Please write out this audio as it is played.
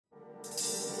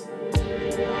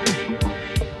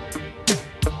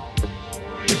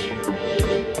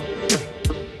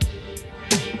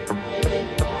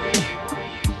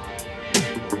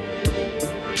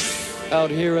Out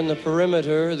here in the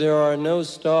perimeter, there are no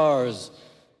stars.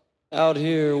 Out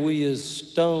here, we is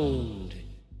stoned,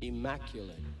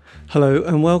 immaculate. Hello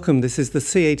and welcome. This is the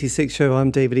C86 show. I'm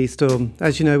David Eastorm.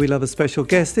 As you know, we love a special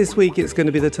guest. This week it's going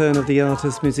to be the turn of the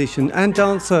artist, musician and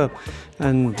dancer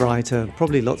and writer,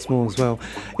 probably lots more as well.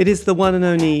 It is the one and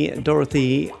only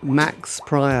Dorothy Max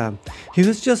Pryor, who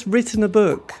has just written a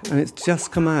book and it's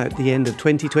just come out at the end of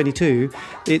 2022.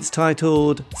 It's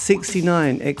titled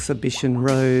 69 Exhibition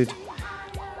Road.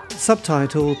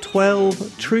 Subtitle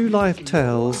 12 True Life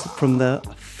Tales from the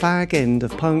Fag End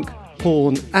of Punk,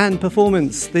 Porn and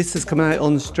Performance. This has come out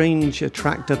on Strange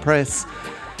Attractor Press,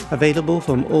 available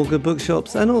from all good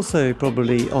bookshops and also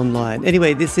probably online.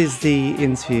 Anyway, this is the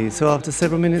interview. So after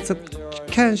several minutes of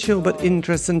casual but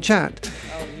interesting chat,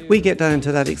 we get down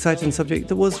to that exciting subject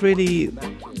that was really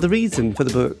the reason for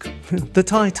the book. The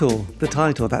title,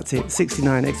 that's it,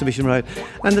 69 Exhibition Road,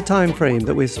 and the time frame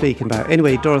that we're speaking about.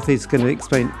 Anyway, Dorothy's going to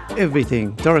explain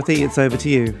everything. Dorothy, it's over to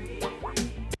you.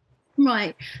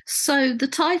 Right. So the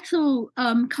title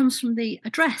comes from the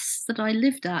address that I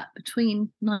lived at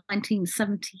between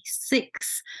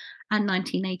 1976 and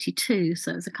 1982.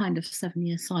 So it was a kind of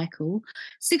 7-year cycle.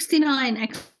 69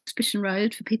 Exhibition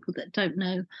Road, for people that don't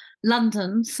know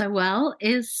London so well,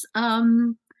 is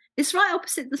it's right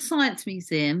opposite the Science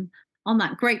Museum on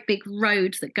that great big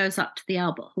road that goes up to the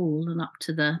Albert Hall and up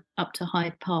to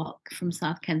Hyde Park from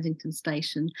South Kensington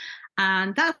Station.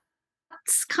 And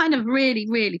it's kind of really,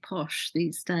 really posh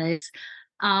these days,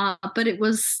 but it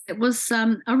was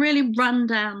a really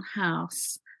rundown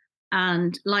house,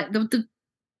 and like the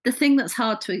thing that's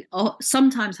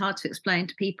sometimes hard to explain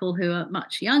to people who are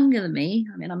much younger than me.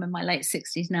 I mean, I'm in my late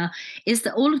 60s now. Is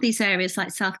that all of these areas like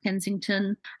South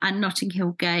Kensington and Notting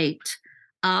Hill Gate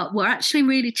were actually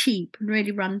really cheap and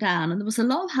really run down. And there was a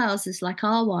lot of houses like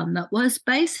our one that was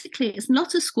basically, it's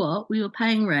not a squat, we were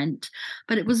paying rent,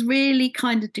 but it was really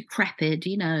kind of decrepit,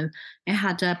 you know. It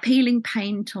had peeling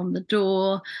paint on the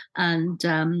door, and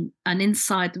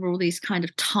inside there were all these kind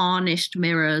of tarnished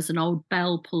mirrors and old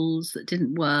bell pulls that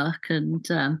didn't work, and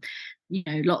you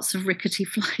know, lots of rickety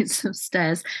flights of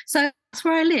stairs. So that's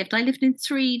where I lived. I lived in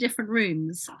 3 different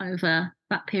rooms over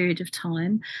that period of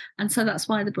time. And so that's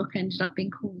why the book ended up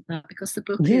being called that, because the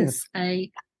book is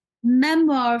a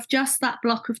memoir of just that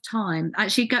block of time.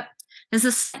 Actually, there's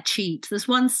a set sheet. There's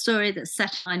one story that's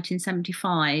set in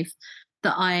 1975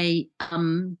 that I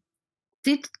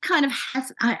did kind of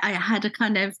I had a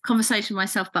kind of conversation with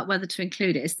myself about whether to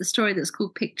include it. It's the story that's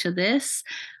called Picture This,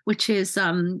 which is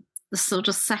the sort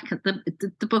of second,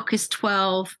 the book is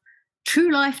 12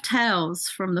 true life tales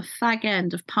from the fag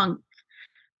end of punk,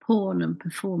 porn and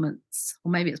performance.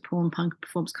 Or maybe it's porn, punk and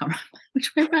performance, can't remember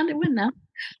which way around it went now.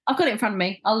 I've got it in front of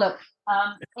me, I'll look.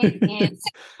 It is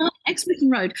Exhibition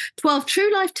Road, 12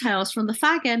 true life tales from the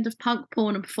fag end of punk,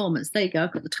 porn and performance. There you go,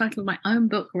 I've got the title of my own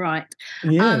book right.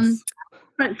 Yes.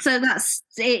 But so that's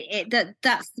it.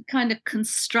 That's the kind of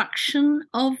construction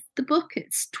of the book.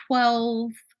 It's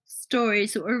 12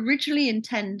 stories that were originally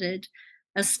intended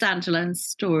as standalone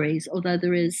stories, although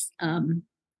there is,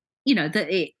 you know, that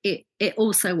it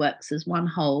also works as one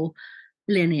whole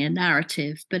linear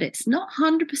narrative, but it's not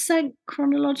 100%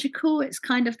 chronological. It's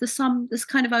kind of there's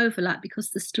kind of overlap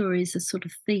because the stories are sort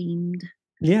of themed.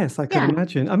 Yes, I can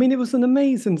imagine. I mean, it was an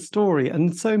amazing story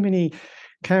and so many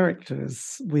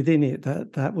characters within it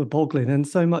that were boggling, and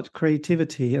so much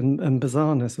creativity and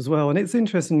bizarreness as well. And it's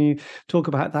interesting you talk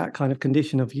about that kind of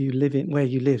condition of you living where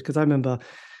you lived, because I remember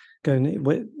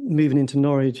moving into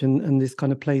Norwich, and this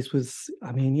kind of place was,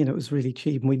 I mean, you know, it was really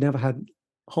cheap, and we never had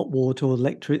hot water or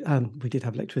we did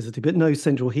have electricity, but no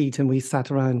central heat, and we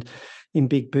sat around in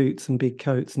big boots and big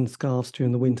coats and scarves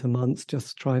during the winter months,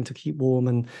 just trying to keep warm.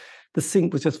 And the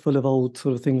sink was just full of old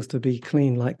sort of things to be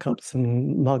cleaned, like cups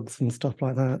and mugs and stuff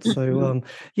like that. So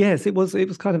yes, it was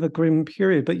kind of a grim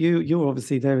period. But you were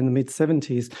obviously there in the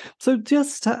mid-70s. So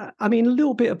just, I mean, a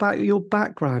little bit about your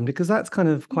background, because that's kind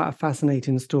of quite a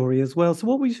fascinating story as well. So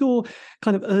what was your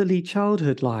kind of early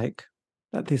childhood like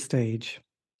at this stage?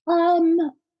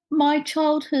 My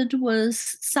childhood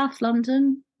was South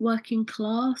London, working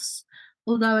class.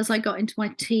 Although as I got into my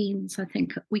teens, I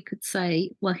think we could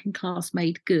say working class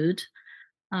made good.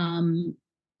 You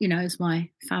know, as my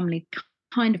family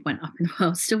kind of went up in the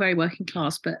world, still very working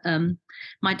class, but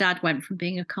my dad went from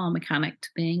being a car mechanic to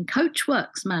being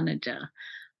Coachworks manager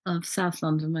of South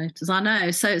London Motors. I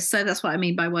know, so that's what I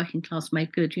mean by working class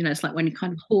made good. You know, it's like when you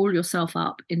kind of haul yourself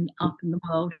up in the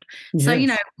world. Yes. So you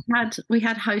know, we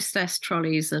had hostess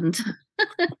trolleys and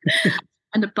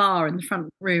and a bar in the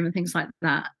front room and things like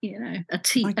that. You know, a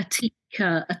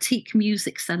teak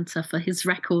music centre for his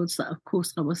records that, of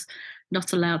course, I was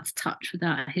not allowed to touch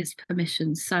without his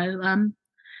permission. So,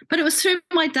 but it was through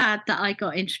my dad that I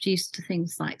got introduced to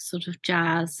things like sort of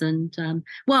jazz and,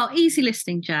 easy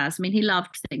listening jazz. I mean, he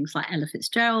loved things like Ella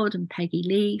Fitzgerald and Peggy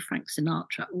Lee, Frank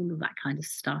Sinatra, all of that kind of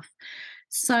stuff.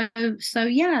 So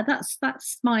yeah, that's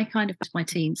my kind of my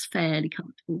teens, fairly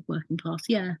comfortable working class.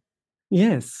 Yeah.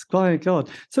 Yes, by God.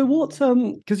 So what,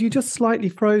 because you just slightly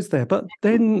froze there, but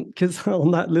then, because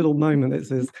on that little moment it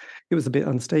says it was a bit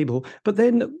unstable, but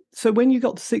then, so when you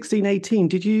got to 16, 18,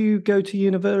 did you go to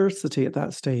university at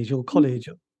that stage or college?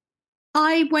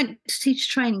 I went to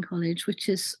teacher training college, which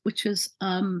is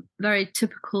very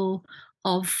typical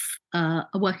of a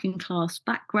working class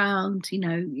background. You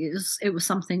know, it was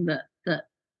something that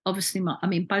obviously,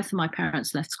 both of my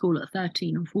parents left school at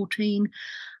 13 and 14.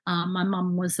 My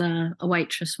mum was a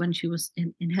waitress when she was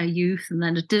in her youth, and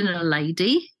then a dinner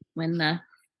lady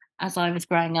as I was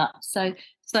growing up. So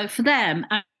for them,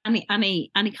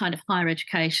 any kind of higher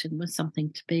education was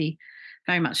something to be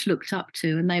very much looked up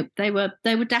to, and they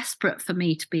were desperate for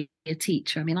me to be a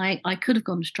teacher. I mean, I could have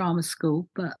gone to drama school,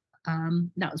 but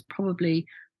that was probably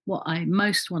what I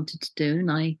most wanted to do,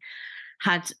 and I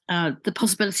had the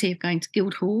possibility of going to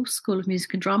Guildhall School of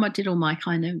Music and Drama. I did all my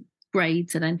kind of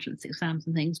grades and entrance exams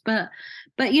and things, but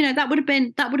you know, that would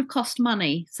have cost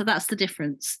money. So that's the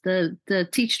difference. The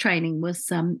teacher training was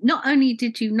not only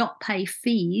did you not pay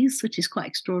fees, which is quite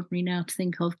extraordinary now to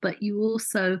think of, but you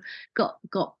also got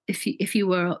if you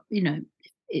were, you know,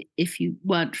 if you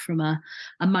weren't from a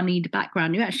moneyed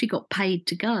background, you actually got paid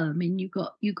to go. I mean, you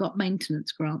got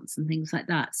maintenance grants and things like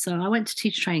that. So I went to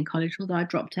teacher training college, although I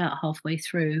dropped out halfway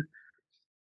through,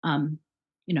 you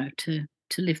know, to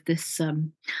live this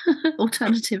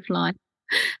alternative life.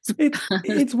 It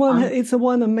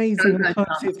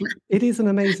is an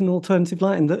amazing alternative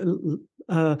life, and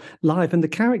life, and the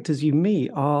characters you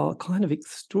meet are kind of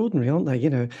extraordinary, aren't they? You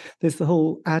know, there's the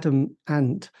whole Adam,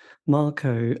 Ant,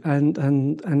 Marco,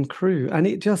 and crew, and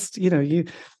it just, you know,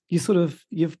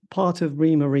 you're part of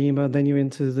Rima, then you're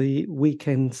into the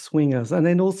Weekend Swingers, and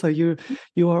then also you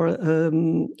are a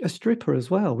stripper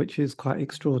as well, which is quite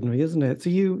extraordinary, isn't it? So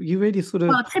you really sort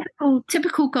of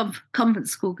typical convent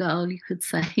school girl, you could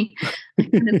say. I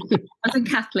was in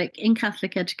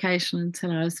Catholic education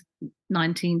until I was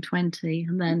 19, 20,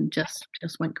 and then just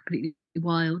went completely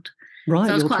wild. Right.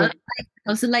 So I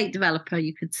was a late developer,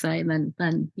 you could say, and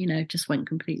then you know, just went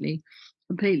completely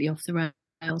off the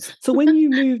rails. So when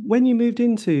you moved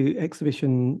into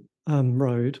Exhibition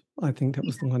Road, I think that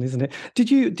was the one, isn't it?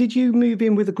 Did you move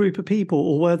in with a group of people,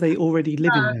 or were they already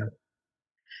living there?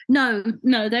 No,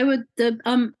 they were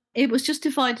it was just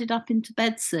divided up into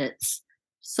bedsits.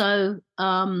 So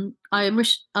I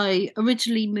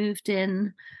originally moved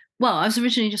in. Well, I was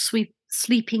originally just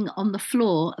sleeping on the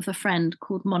floor of a friend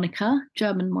called Monica,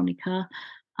 German Monica.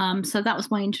 So that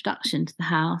was my introduction to the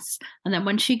house. And then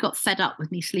when she got fed up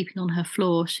with me sleeping on her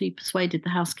floor, she persuaded the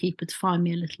housekeeper to find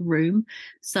me a little room.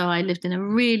 So I lived in a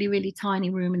really, really tiny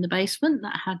room in the basement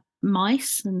that had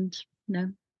mice and, you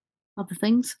know, other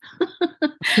things.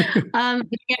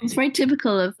 It was very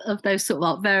typical of those sort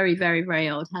of very, very, very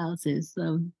old houses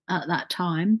at that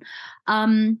time.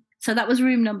 So that was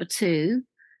room number 2.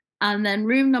 And then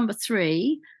room number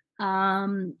 3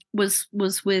 was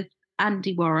with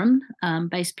Andy Warren,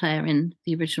 bass player in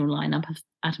the original lineup of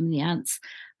Adam and the Ants,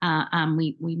 and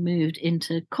we moved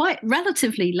into quite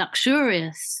relatively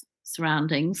luxurious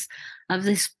surroundings of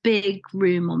this big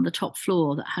room on the top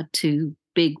floor that had 2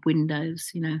 big windows,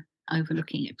 you know,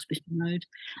 overlooking Exhibition Road,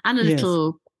 and a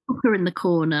little cooker in the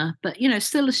corner, but you know,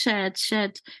 still a shared,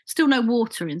 still no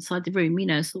water inside the room, you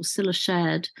know, sort of still a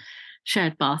shared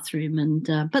bathroom, and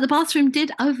but the bathroom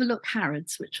did overlook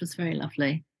Harrods, which was very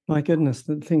lovely. My goodness,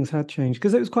 that things had changed,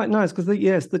 because it was quite nice. Because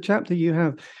the chapter you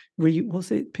have,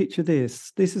 picture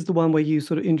this. This is the one where you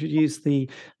sort of introduce the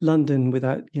London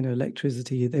without, you know,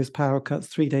 electricity. There's power cuts,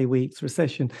 3-day weeks,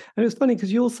 recession, and it was funny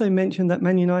because you also mentioned that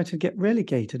Man United get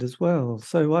relegated as well.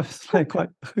 So I was like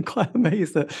quite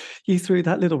amazed that you threw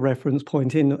that little reference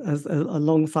point in as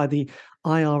alongside the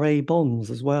IRA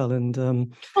bonds as well. And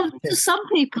to some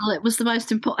people it was the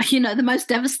most important, you know, the most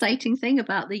devastating thing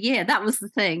about the year. That was the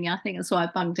thing. I think that's why I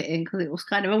bunged it in, because it was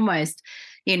kind of almost,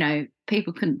 you know,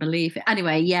 people couldn't believe it.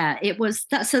 Anyway, yeah, it was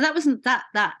that. So that wasn't that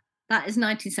is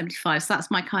 1975. So that's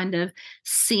my kind of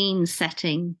scene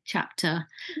setting chapter.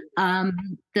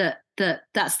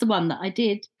 That's the one that I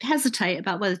did hesitate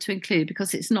about whether to include,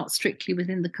 because it's not strictly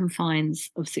within the confines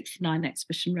of 69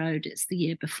 Exhibition Road. It's the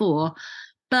year before.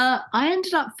 But I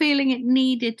ended up feeling it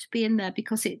needed to be in there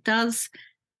because it does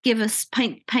give us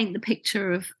paint the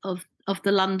picture of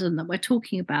the London that we're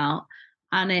talking about,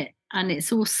 and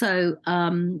it's also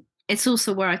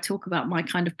where I talk about my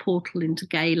kind of portal into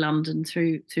gay London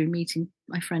through meeting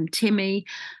my friend Timmy,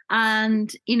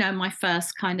 and my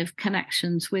first kind of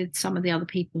connections with some of the other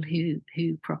people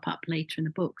who crop up later in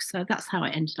the book. So that's how I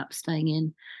ended up staying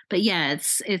in. But yeah,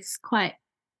 it's quite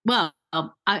well.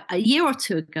 A year or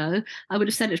two ago, I would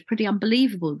have said it's pretty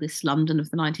unbelievable, this London of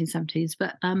the 1970s.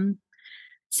 But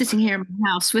sitting here in my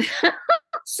house with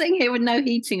sitting here with no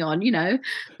heating on,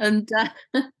 and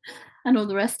and all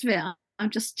the rest of it. I'm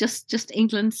just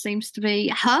England seems to be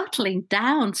hurtling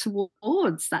down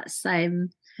towards that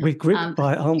same. We're gripped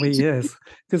by it, aren't we? Yes,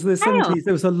 because the 70s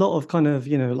there was a lot of kind of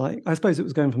like, I suppose it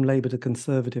was going from Labour to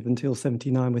Conservative until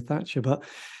 79 with Thatcher, but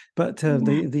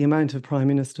the amount of prime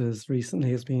ministers recently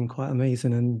has been quite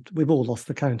amazing, and we've all lost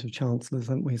the count of chancellors,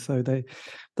 haven't we? So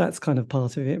that's kind of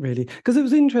part of it, really. Because it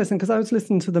was interesting, because I was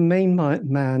listening to the Main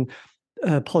Man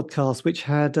podcast, which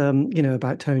had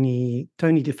about Tony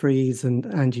DeFries and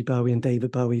Angie Bowie and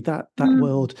David Bowie, that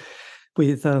world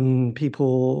with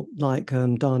people like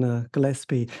Dana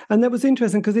Gillespie. And that was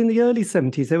interesting because in the early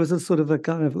 70s there was a sort of a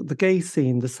kind of the gay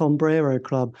scene, the Sombrero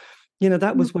Club.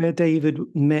 That was where David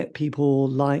met people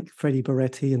like Freddie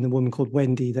Boretti and the woman called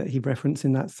Wendy that he referenced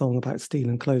in that song about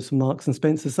stealing clothes from Marks and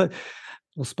Spencer.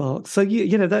 Or Sparks. So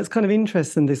that's kind of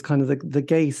interesting. This kind of the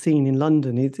gay scene in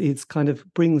London. It's kind of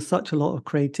brings such a lot of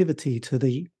creativity to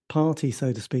the party,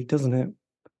 so to speak, doesn't it?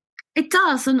 It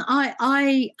does, and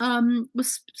I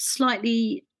was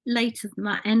slightly later than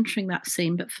that entering that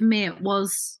scene, but for me it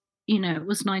was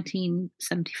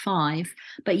 1975.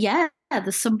 But yeah,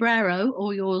 the Sombrero,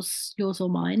 or yours or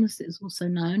mine, as it's also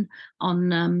known,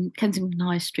 on Kensington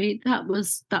High Street, that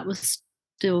was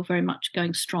still very much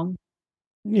going strong.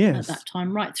 Yes. At that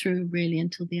time, right through really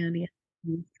until the early.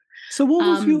 So what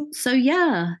was your? So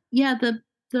yeah, the.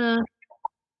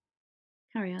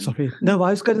 Carry on. Sorry, no, I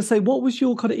was going to say, what was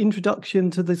your kind of introduction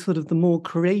to the sort of the more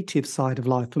creative side of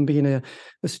life, from being a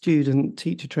student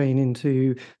teacher training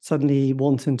to suddenly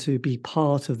wanting to be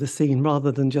part of the scene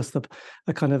rather than just a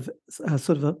kind of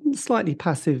sort of a slightly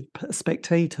passive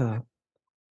spectator?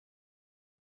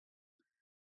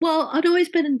 Well, I'd always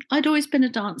been a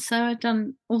dancer. I'd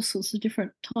done all sorts of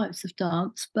different types of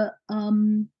dance, but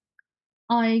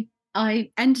I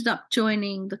ended up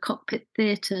joining the Cockpit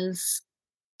Theatre's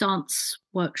dance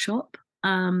workshop,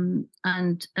 and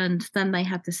then they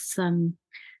had this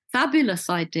fabulous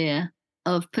idea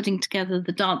of putting together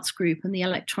the dance group and the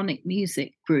electronic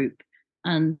music group,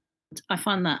 and I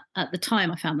found that at the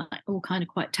time, all kind of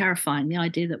quite terrifying, the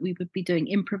idea that we would be doing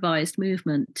improvised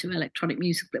movement to electronic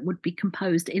music that would be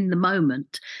composed in the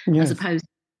moment, yes, as opposed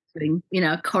to doing,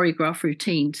 a choreographed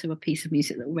routine to a piece of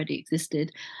music that already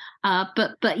existed.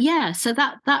 But yeah, so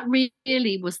that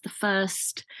really was the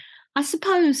first, I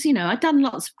suppose, I'd done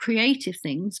lots of creative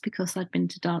things because I'd been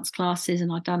to dance classes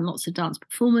and I'd done lots of dance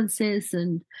performances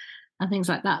and things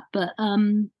like that. But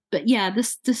yeah,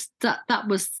 that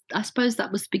was, I suppose,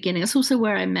 that was the beginning. It's also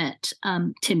where I met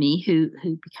Timmy, who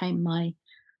became my,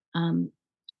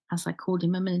 as I called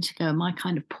him a minute ago, my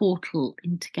kind of portal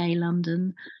into gay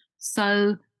London.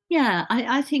 So yeah,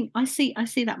 I think I see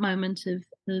that moment of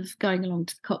going along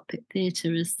to the Cockpit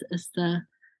Theatre as the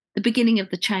beginning of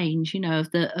the change,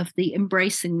 of the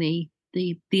embracing the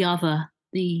other,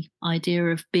 the idea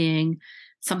of being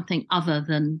something other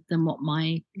than what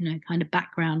my kind of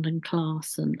background and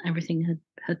class and everything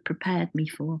had prepared me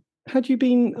for. Had you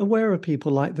been aware of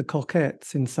people like the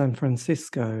Coquettes in San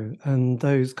Francisco and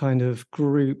those kind of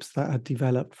groups that had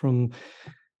developed from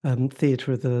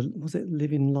theatre of was it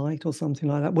Living Light or something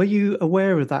like that? Were you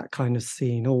aware of that kind of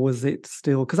scene, or was it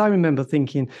still? Because I remember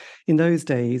thinking in those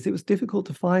days it was difficult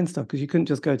to find stuff because you couldn't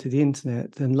just go to the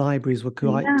internet, and libraries were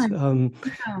quite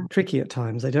tricky at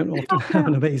times. They don't often have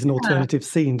an amazing alternative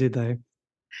scene, did they?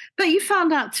 But you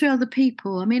found out through other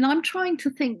people. I mean, I'm trying to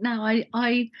think now.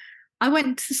 I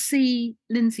went to see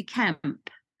Lindsay Kemp,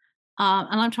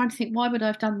 and I'm trying to think, why would I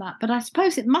have done that? But I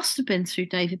suppose it must have been through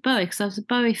David Bowie, because I was a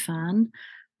Bowie fan.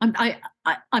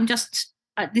 I'm just,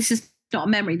 this is not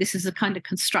a memory. This is a kind of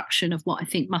construction of what I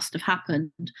think must have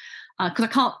happened,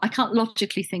 because I can't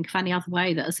logically think of any other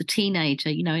way that as a teenager,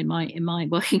 in my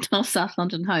working class South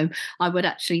London home, I would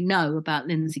actually know about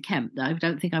Lindsay Kemp. I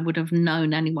don't think I would have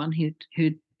known anyone who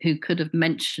could have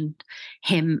mentioned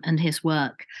him and his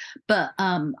work. But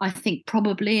I think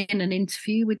probably in an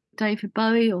interview with David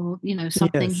Bowie or,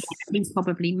 something, yes, he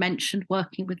probably mentioned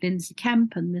working with Lindsay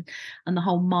Kemp and the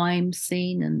whole mime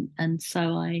scene. And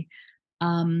so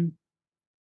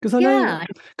Because I know, Yeah,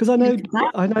 because I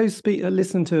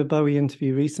listened to a Bowie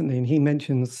interview recently, and he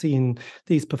mentioned seeing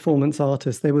these performance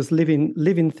artists. There was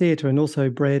Living Theatre and also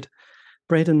Bread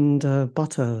and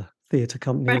Butter Theatre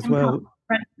Company as well.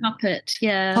 Bread and Puppet,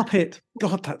 yeah. Puppet,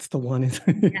 God, that's the one,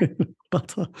 isn't it? Yeah.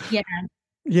 Butter. Yeah.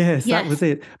 Yes, that Yes. was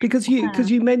it. Because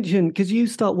you mentioned, because you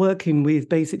start working with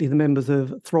basically the members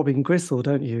of Throbbing Gristle,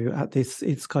 don't you? At this,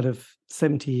 it's kind of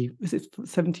 70, is it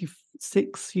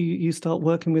 76? You start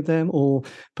working with them or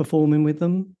performing with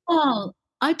them? Well,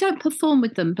 I don't perform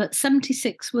with them, but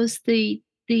 76 was the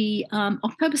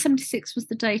October 76 was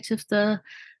the date of the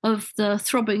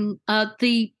throbbing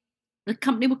the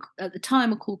company at the time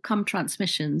were called Come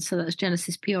Transmissions, so that was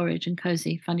Genesis Peorage and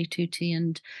Cozy, Fanny Tutti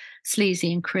and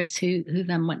Sleazy and Chris, who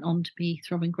then went on to be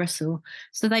Throbbing Gristle.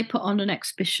 So they put on an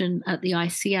exhibition at the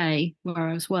ICA where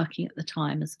I was working at the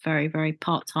time as a very, very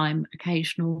part-time,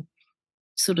 occasional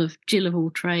sort of Jill of all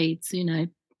trades,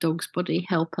 dog's body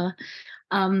helper.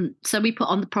 So we put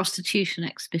on the prostitution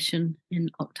exhibition in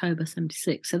October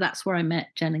 76. So that's where I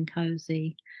met Jen and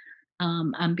Cozy.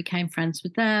 And became friends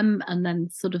with them, and then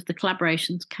sort of the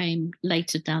collaborations came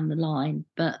later down the line,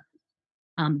 but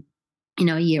a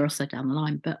year or so down the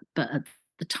line. But at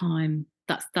the time,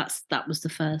 that was the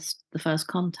first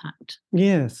contact.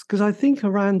 Yes, because I think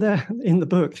around there in the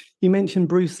book you mentioned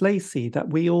Bruce Lacey, that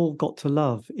we all got to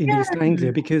love in East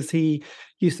Anglia, because he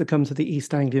used to come to the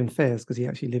East Anglian fairs, because he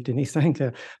actually lived in East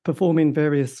Anglia, performing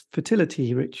various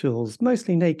fertility rituals,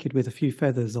 mostly naked with a few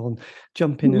feathers on,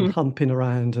 jumping and humping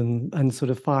around and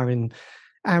sort of firing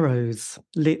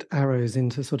lit arrows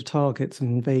into sort of targets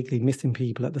and vaguely missing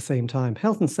people at the same time.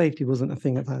 Health and safety wasn't a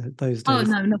thing at those days. Oh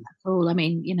no, not at all. I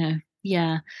mean,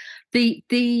 yeah, the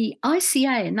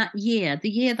ICA in that year, the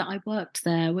year that I worked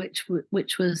there, which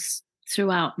was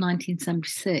throughout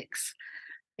 1976,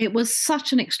 it was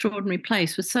such an extraordinary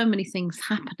place with so many things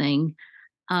happening.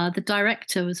 The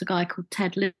director was a guy called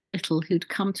Ted Little, who'd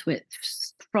come to it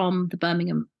from the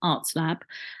Birmingham Arts Lab,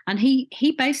 and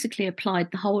he basically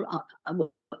applied the whole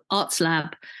Arts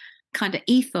Lab kind of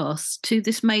ethos to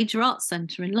this major arts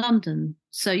centre in London.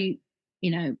 So you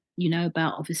know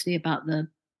about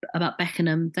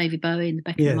Beckenham, David Bowie, and the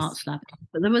Beckenham Arts Lab.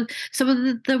 But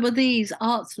there were these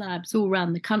arts labs all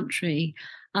around the country,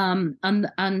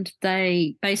 and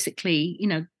they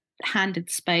basically handed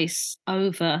space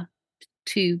over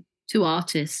to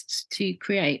artists to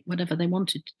create whatever they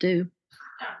wanted to do.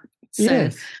 So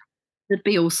there'd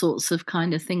be all sorts of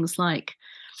kind of things like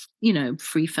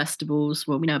free festivals.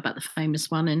 Well, we know about the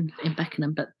famous one in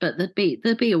Beckenham, but there'd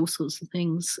be all sorts of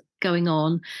things going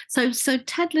on. So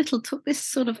Ted Little took this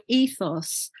sort of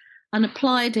ethos and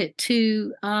applied it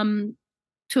to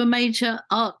a major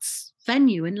arts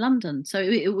venue in London. So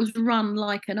it was run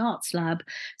like an arts lab.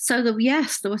 So that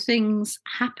there were things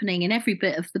happening in every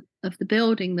bit of the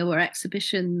building. There were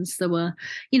exhibitions. There were,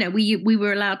 we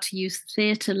were allowed to use the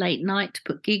theatre late night to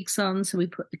put gigs on. So we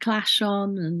put the Clash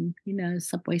on, and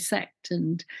Subway Sect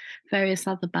and various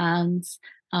other bands.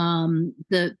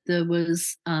 There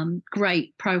was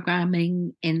great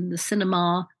programming in the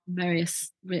cinema.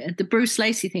 The Bruce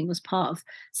Lacey thing was part of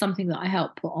something that I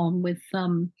helped put on with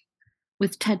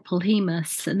Ted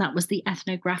Polhemus, and that was the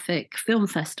Ethnographic Film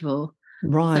Festival.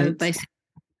 Right. So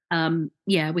basically,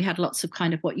 we had lots of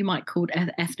kind of what you might call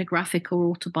ethnographic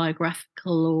or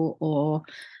autobiographical or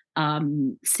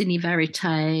cine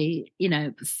verite,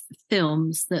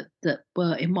 films that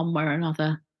were in one way or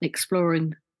another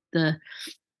exploring the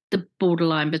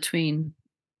borderline between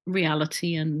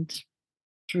reality and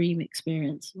dream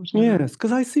experience. Yes,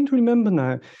 because I seem to remember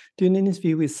now doing an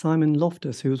interview with Simon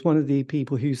Loftus, who was one of the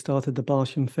people who started the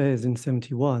Barsham Fairs in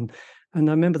 71. And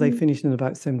I remember they finished in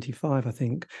about 75, I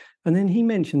think. And then he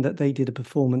mentioned that they did a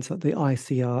performance at the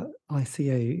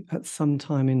ICA at some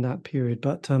time in that period.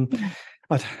 But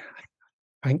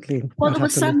frankly, well, there were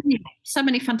so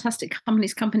many fantastic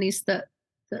companies that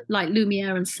like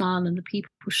Lumiere and Sun and the People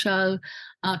Show,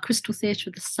 Crystal Theatre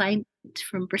of the Saint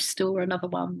from Bristol, or another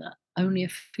one that only a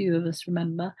few of us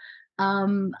remember.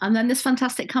 And then this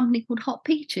fantastic company called Hot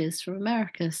Peaches from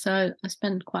America. So I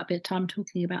spend quite a bit of time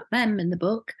talking about them in the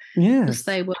book. Because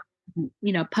they were,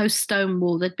 post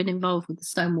Stonewall, they'd been involved with the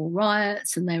Stonewall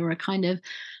riots, and they were a kind of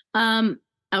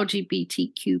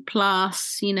LGBTQ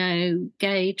plus,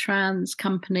 gay, trans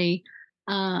company.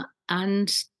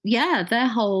 And their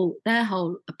whole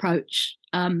approach,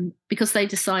 because they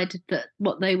decided that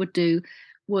what they would do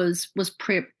was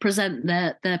present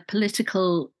their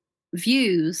political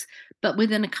views, but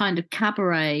within a kind of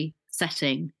cabaret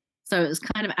setting. So it was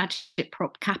kind of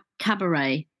agit-prop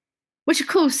cabaret, which of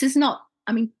course is not.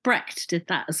 I mean, Brecht did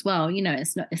that as well.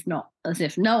 It's not as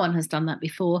if no one has done that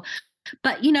before.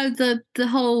 But you know, the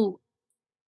whole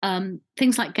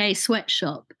things like Gay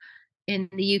Sweatshop in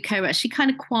the UK were actually kind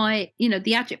of quite, you know,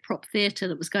 the agitprop theatre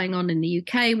that was going on in the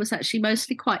UK was actually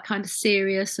mostly quite kind of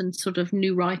serious and sort of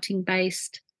new writing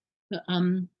based. But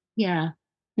yeah.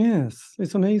 Yes,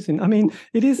 it's amazing. I mean,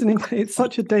 it's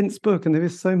such a dense book, and there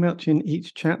is so much in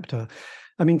each chapter.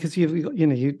 I mean, because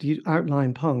you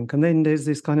outline punk, and then there's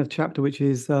this kind of chapter which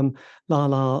is La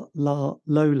La La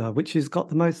Lola, which has got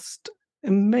the most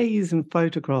amazing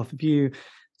photograph of you,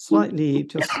 slightly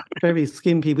just very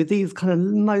skimpy, with these kind of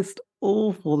most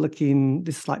awful looking,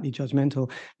 this slightly judgmental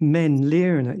men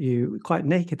leering at you, quite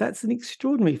naked. That's an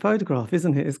extraordinary photograph,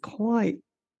 isn't it? It's quite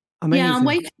amazing. Yeah, I'm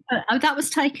waiting for, that was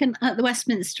taken at the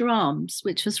Westminster Arms,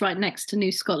 which was right next to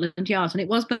New Scotland Yard, and it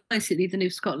was basically the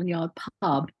New Scotland Yard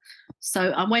pub.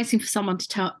 So I'm waiting for someone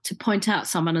to point out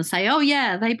someone and say, "Oh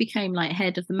yeah, they became like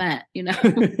head of the Met," you know.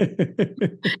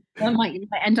 I might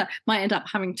end up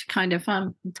having to kind of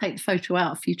take the photo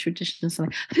out of future editions.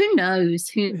 Who knows?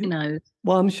 Who knows?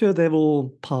 Well, I'm sure they've all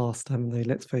passed, haven't they?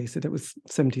 Let's face it, it was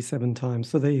 77 times.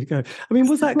 So there you go. I mean,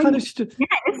 was that kind of... Yeah,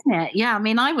 isn't it? Yeah, I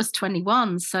mean, I was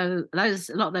 21, so a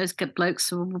lot of those good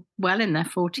blokes were well in their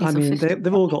 40s I mean, or 50s.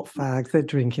 they've all got fags. They're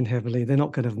drinking heavily. They're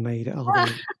not going to have made it, are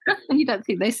they? You don't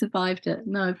think they survived it?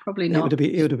 No, probably not.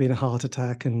 It would have been a heart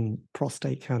attack and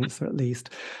prostate cancer at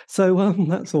least. So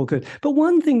that's all good. But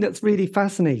one thing that's really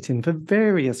fascinating for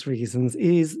various reasons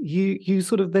is you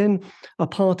sort of then are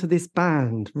part of this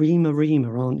band, Rima Rima,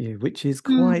 aren't you? Which is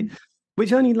quite...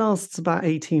 which only lasts about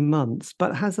 18 months,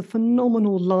 but has a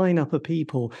phenomenal lineup of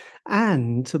people.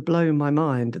 And to blow my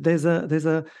mind, there's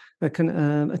a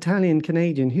Italian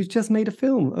Canadian who's just made a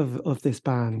film of this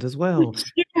band as well.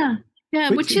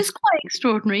 Which is quite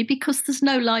extraordinary because there's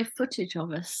no live footage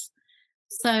of us.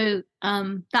 So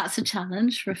that's a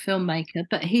challenge for a filmmaker.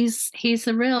 But he's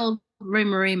a real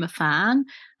Rima Rima fan,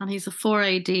 and he's a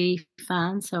 4AD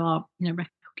fan. So our record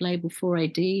label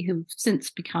 4AD, who've since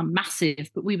become massive,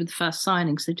 but we were the first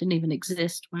signing, so they didn't even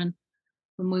exist when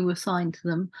we were signed to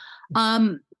them.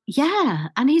 And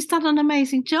he's done an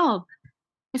amazing job.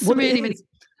 It's really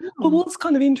well, what's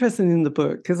kind of interesting in the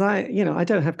book, because I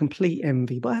don't have complete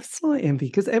envy, but I have slight envy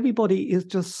because everybody is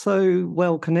just so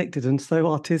well connected and so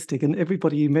artistic, and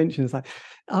everybody you mention is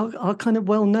are kind of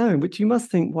well known, which you must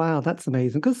think, wow, that's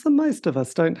amazing, because most of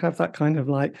us don't have that kind of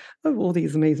all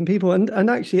these amazing people. And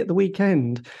actually at the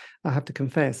weekend, I have to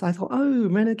confess, I thought, oh,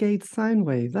 Renegade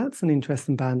Soundwave, that's an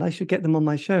interesting band. I should get them on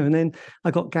my show. And then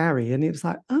I got Gary, and it was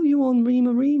like, oh, you're on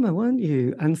Rima Rima, weren't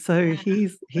you? And so he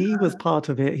was part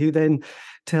of it, who then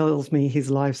tells me his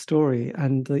life story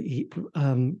and the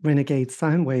Renegade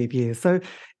Soundwave years. So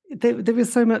there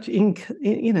is so much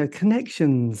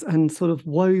connections and sort of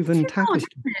woven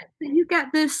tapestry. You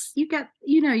get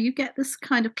this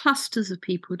kind of clusters of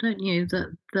people, don't you?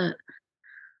 That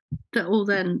all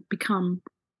then become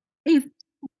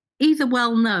either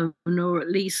well known or at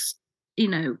least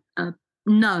known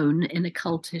in a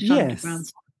cultish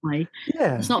underground way.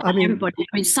 Yeah, it's not everybody.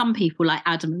 I mean, some people like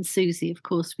Adam and Susie, of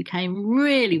course, became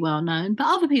really well known, but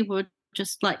other people were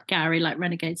just like Gary, like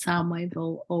Renegade Soundwave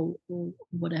or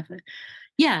whatever.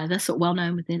 Yeah, they're sort of well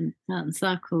known within certain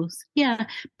circles. Yeah,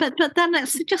 but then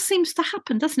it just seems to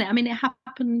happen, doesn't it? I mean,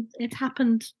 it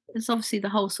happened. It's obviously the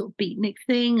whole sort of beatnik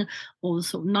thing, or the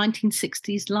sort of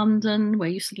 1960s London, where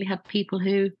you suddenly had people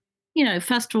who,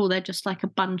 first of all, they're just like a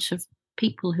bunch of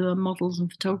people who are models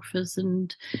and photographers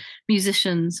and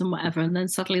musicians and whatever, and then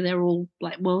suddenly they're all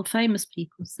like world famous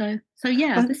people. So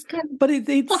yeah, but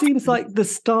it seems like the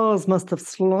stars must have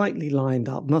slightly lined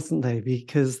up, mustn't they?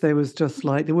 Because there was just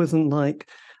there wasn't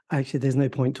actually there's no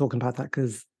point talking about that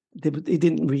because it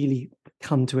didn't really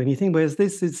come to anything. Whereas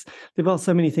there are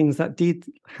so many things that did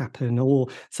happen, or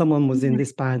someone was in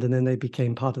this band and then they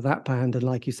became part of that band, and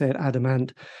like you said, Adam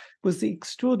Ant was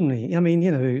extraordinary. I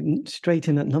mean, straight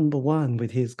in at number one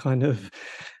with his kind of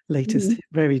latest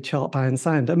very chart-bound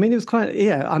sound. I mean, it was quite,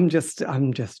 I'm just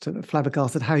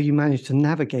flabbergasted how you managed to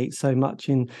navigate so much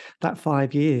in that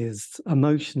 5 years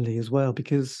emotionally as well,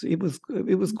 because it was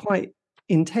quite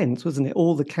intense, wasn't it?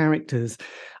 All the characters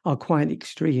are quite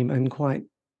extreme and quite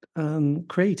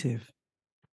creative.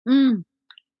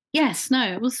 Yes,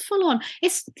 no, it was full on.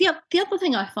 It's the other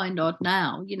thing I find odd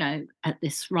now, at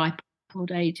this ripe old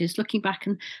age, is looking back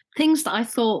and things that I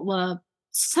thought were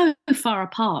so far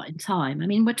apart in time. I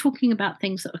mean, we're talking about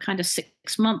things that were kind of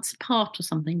 6 months apart or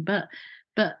something, but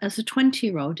as a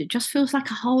 20-year-old, it just feels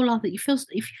like a whole other. You feel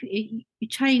if you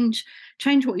change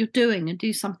what you're doing and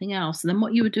do something else, and then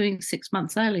what you were doing 6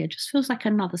 months earlier just feels like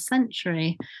another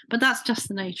century. But that's just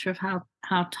the nature of how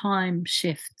time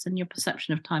shifts, and your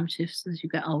perception of time shifts as you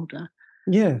get older.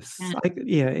 Yes,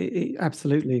 Yeah.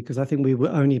 absolutely, because I think we were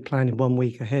only planning 1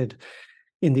 week ahead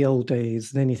in the old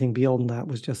days, and anything beyond that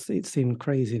was just, it seemed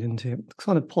crazy, didn't it?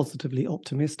 Kind of positively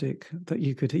optimistic that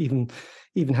you could even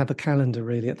have a calendar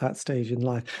really at that stage in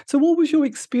life. So what was your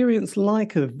experience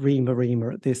like of Rima Rima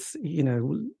at this,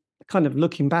 kind of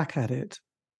looking back at it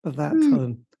at that Mm.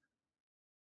 time?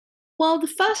 Well, the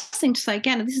first thing to say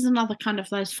again, this is another kind of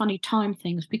those funny time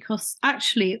things, because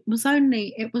actually it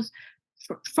was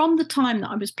from the time that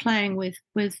I was playing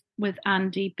with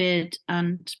Andy Bid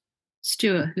and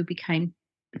Stuart, who became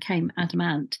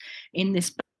Adamant, in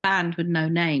this band with no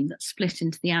name that split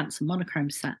into the Ants and Monochrome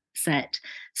set.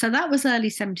 So that was early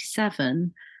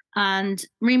 '77, and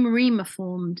Rima Rima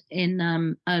formed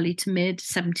in early to mid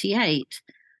 '78.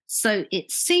 So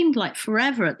it seemed like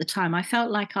forever at the time. I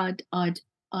felt like I'd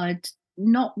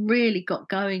not really got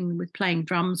going with playing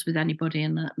drums with anybody,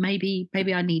 and that maybe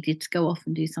I needed to go off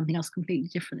and do something else completely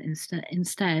different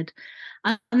instead.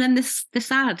 And then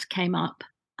this ad came up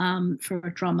for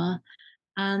a drummer,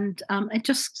 and it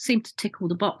just seemed to tick all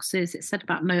the boxes. It said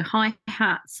about no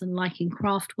hi-hats and liking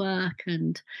craft work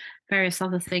and various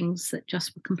other things that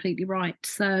just were completely right.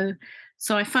 So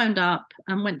I phoned up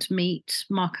and went to meet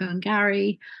Marco and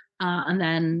Gary, and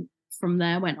then from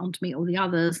there went on to meet all the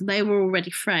others. They were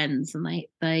already friends, and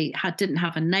they didn't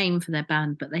have a name for their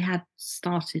band, but they had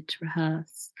started to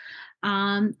rehearse.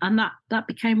 And that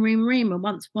became Rima Rima.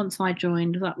 Once I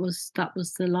joined, that was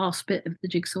the last bit of the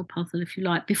jigsaw puzzle, if you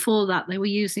like. Before that, they were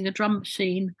using a drum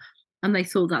machine, and they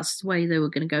thought that's the way they were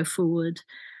going to go forward.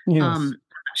 Yes.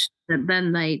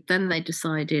 Then they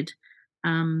decided,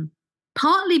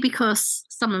 partly because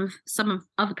some of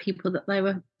other people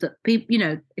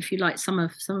if you like, some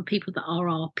of people that are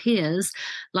our peers,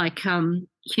 like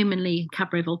Humanly,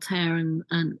 Cabaret Voltaire,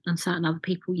 and certain other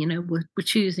people, were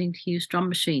choosing to use drum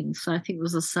machines. So I think there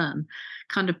was a certain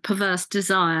kind of perverse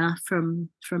desire from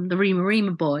the Rima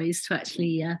Rima boys to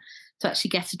actually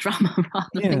get a drummer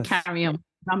rather than carry on a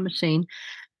drum machine.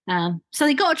 So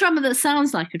they got a drummer that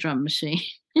sounds like a drum machine.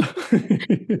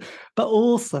 But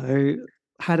also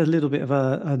had a little bit of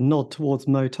a nod towards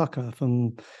Mo Tucker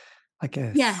from, I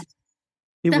guess. Yeah,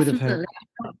 it definitely. would have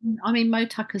helped. I mean, Mo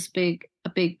Tucker's a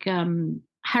big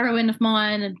heroine of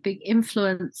mine and big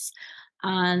influence.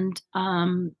 And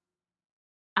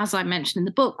as I mentioned in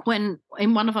the book, when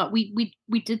in one of our we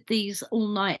did these all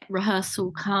night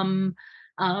rehearsal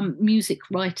music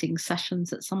writing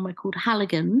sessions at somewhere called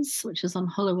Halligan's, which is on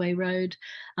Holloway Road,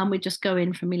 and we'd just go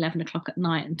in from 11 o'clock at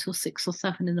night until 6 or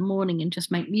 7 in the morning and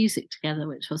just make music together,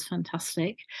 which was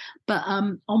fantastic. But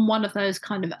on one of those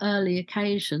kind of early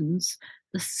occasions,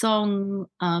 the song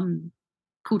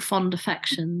called Fond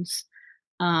Affections,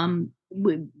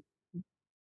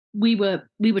 we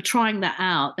were trying that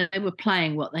out. They were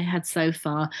playing what they had so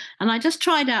far, and I just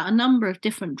tried out a number of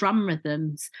different drum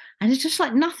rhythms, and it's just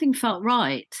like nothing felt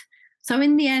right. So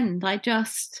in the end, I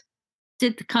just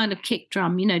did the kind of kick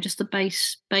drum, just a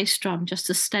bass drum, just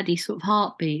a steady sort of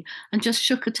heartbeat, and just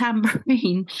shook a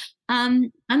tambourine,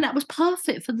 and that was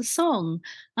perfect for the song.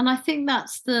 And I think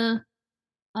that's the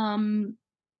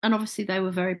and obviously they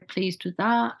were very pleased with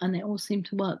that, and it all seemed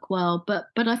to work well. But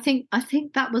I think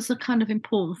that was a kind of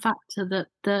important factor,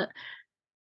 that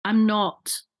I'm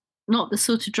not the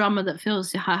sort of drummer that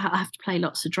feels I have to play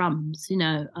lots of drums.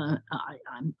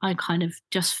 I kind of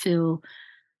just feel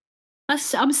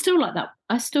I'm still like that.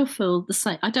 I still feel the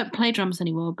same. I don't play drums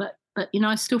anymore, but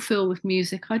I still feel with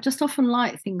music. I just often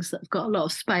like things that have got a lot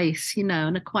of space, and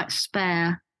are quite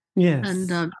spare. Yes.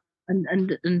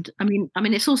 And I mean,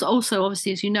 it's also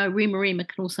obviously, as you know, Rima Rima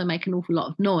can also make an awful lot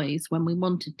of noise when we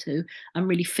wanted to, and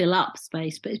really fill up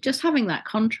space. But it's just having that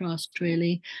contrast,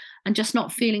 really, and just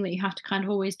not feeling that you have to kind of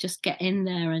always just get in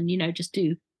there and just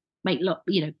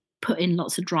put in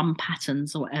lots of drum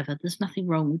patterns or whatever. There's nothing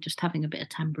wrong with just having a bit of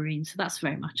tambourine. So that's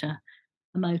very much a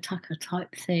Mo Tucker type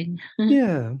thing.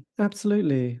 Yeah,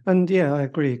 absolutely. And yeah, I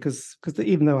agree, because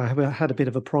even though I had a bit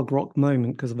of a prog rock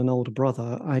moment because of an older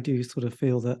brother, I do sort of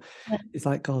feel that it's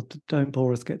like, God, don't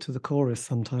bore us, get to the chorus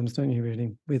sometimes, don't you,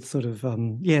 really? With sort of,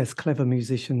 yes, clever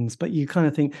musicians, but you kind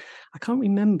of think, I can't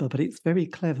remember, but it's very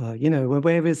clever,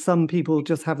 whereas some people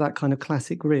just have that kind of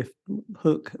classic riff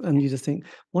hook, and you just think,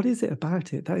 what is it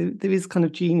about it? There is kind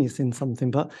of genius in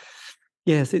something, but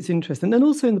yes, it's interesting. And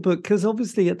also in the book, because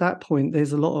obviously at that point,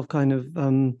 there's a lot of kind of,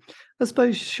 I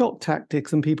suppose, shock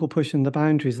tactics and people pushing the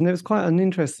boundaries. And there was quite an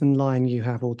interesting line you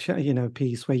have, or,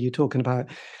 piece where you're talking about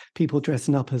people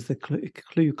dressing up as the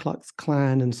Ku Klux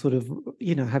Klan and sort of,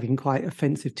 having quite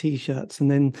offensive T-shirts.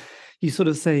 And then you sort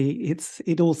of say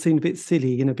it all seemed a bit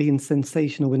silly, being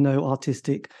sensational with no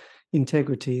artistic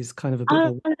integrity is kind of a bit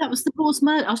of a... that was the Moors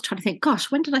murder. I was trying to think, gosh,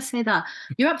 when did I say that?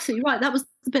 You're absolutely right. That was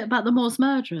the bit about the Moors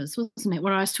murderers, wasn't it?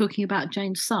 Where I was talking about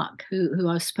Jane Suck, who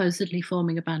I was supposedly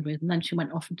forming a band with, and then she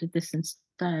went off and did this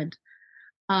instead.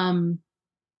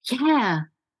 Yeah,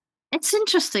 it's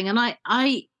interesting, and I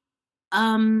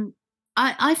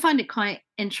find it quite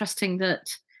interesting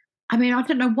that, I mean, I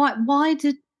don't know why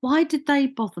did they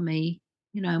bother me,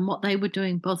 and what they were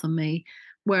doing bother me,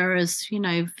 whereas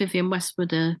Vivienne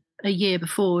Westwood a year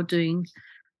before doing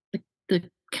the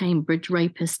Cambridge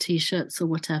rapist T-shirts or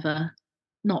whatever,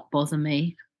 not bother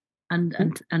me. And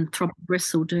Throbbing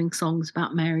Gristle doing songs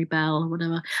about Mary Bell or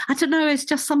whatever. I don't know. It's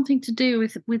just something to do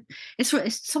with it's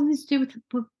something to do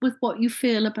with what you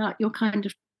feel about your kind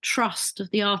of trust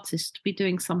of the artist to be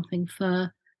doing something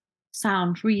for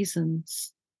sound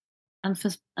reasons, and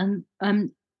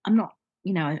I'm not,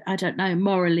 I don't know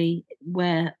morally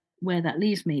where that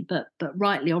leaves me, but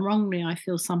rightly or wrongly, I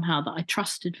feel somehow that I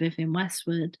trusted Vivienne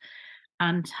Westwood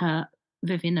and her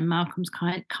Vivienne and Malcolm's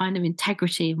kind of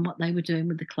integrity in what they were doing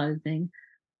with the clothing,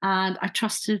 and I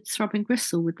trusted Throbbing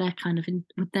Gristle with their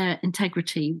with their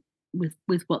integrity with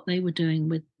what they were doing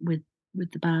with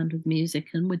the band, with music,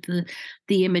 and with the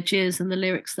images and the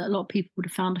lyrics that a lot of people would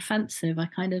have found offensive. I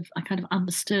kind of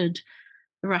understood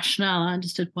the rationale. I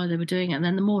understood why they were doing it, and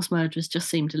then the Moors murderers just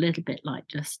seemed a little bit like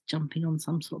just jumping on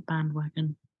some sort of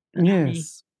bandwagon. But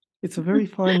yes, it's a very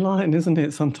fine line, isn't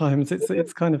it? Sometimes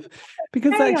it's kind of,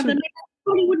 because actually it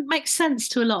probably wouldn't make sense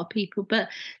to a lot of people, but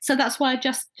so that's why I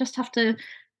just have to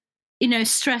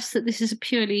stress that this is a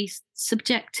purely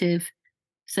subjective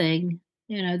thing,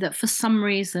 that for some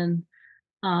reason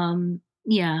one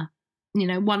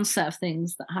set of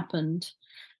things that happened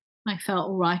I felt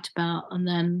all right about, and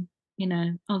then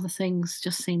other things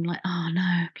just seemed like, oh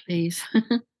no, please.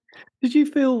 Did you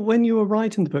feel when you were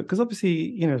writing the book, because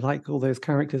obviously like all those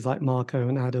characters like Marco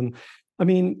and Adam, I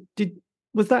mean,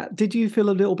 did you feel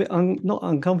a little bit not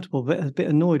uncomfortable but a bit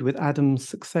annoyed with Adam's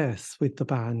success with the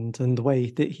band and the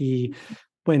way that he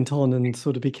went on and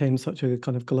sort of became such a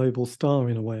kind of global star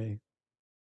in a way?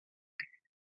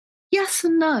 Yes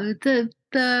and no.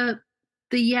 The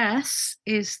yes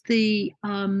is the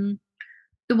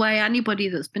way anybody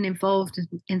that's been involved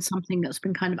in something that's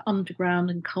been kind of underground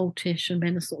and cultish and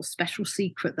been a sort of special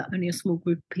secret that only a small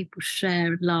group of people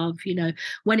share and love,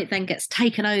 when it then gets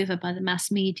taken over by the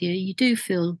mass media, you do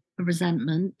feel a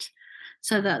resentment.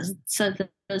 So there's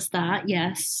that,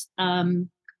 yes. And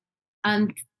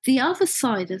the other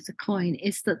side of the coin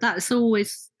is that's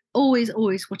always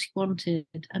what he wanted,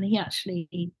 and he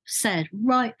actually said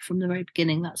right from the very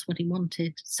beginning that's what he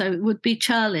wanted. So it would be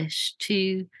churlish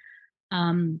to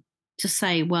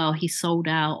say, well, he sold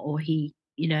out or he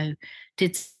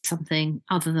did something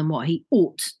other than what he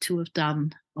ought to have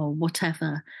done or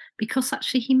whatever, because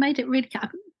actually he made it really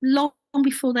long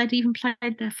before they'd even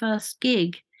played their first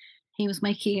gig. He was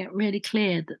making it really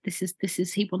clear that this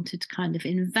is he wanted to kind of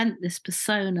invent this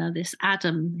persona, this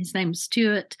Adam. His name was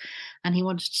Stuart, and he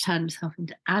wanted to turn himself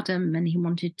into Adam, and he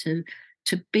wanted to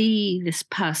be this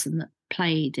person that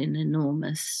played in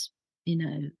enormous,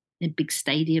 in big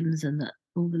stadiums, and that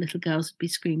all the little girls would be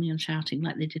screaming and shouting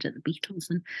like they did at the Beatles.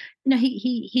 And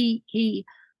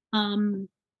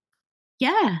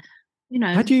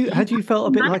had you felt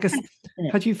a bit like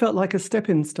had you felt like a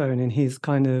stepping stone in his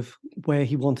kind of where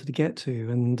he wanted to get to,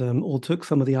 and or took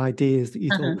some of the ideas that you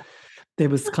thought there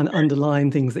was kind of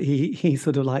underlying things that he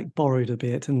sort of like borrowed a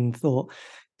bit and thought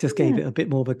just gave it a bit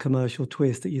more of a commercial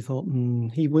twist that you thought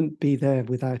he wouldn't be there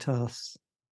without us?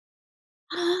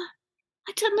 I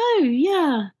don't know.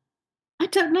 Yeah, I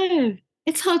don't know.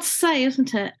 It's hard to say,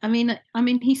 isn't it? I mean,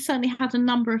 he certainly had a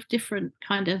number of different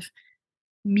kind of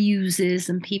muses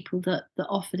and people that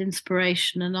offered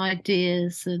inspiration and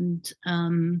ideas and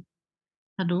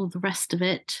all the rest of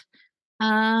it.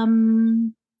 Yeah,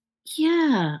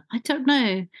 I don't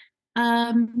know.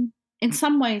 In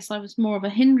some ways, I was more of a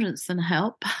hindrance than a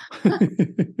help,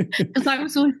 because I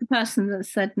was always the person that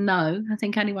said no. I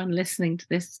think anyone listening to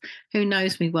this who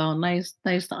knows me well knows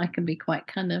that I can be quite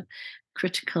kind of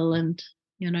critical and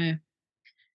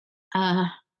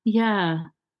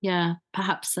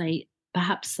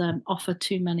perhaps offer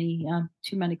too many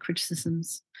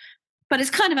criticisms, but it's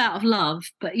kind of out of love.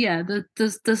 But yeah,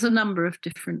 there's a number of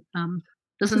different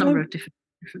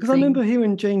because I remember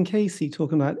hearing Jane Casey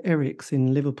talking about Eric's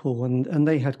in Liverpool, and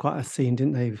they had quite a scene,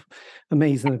 didn't they?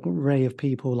 Amazing array of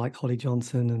people like Holly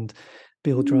Johnson and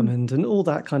Bill Drummond and all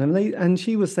that kind of. And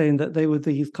she was saying that they were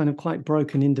these kind of quite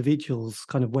broken individuals,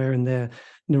 kind of wearing their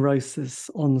neurosis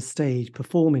on stage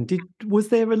performing. Was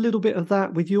there a little bit of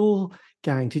that with your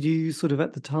gang? Did you sort of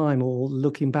at the time or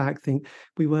looking back think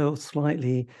we were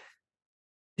slightly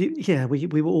yeah, we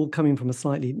were all coming from a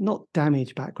slightly not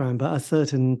damaged background, but a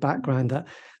certain background that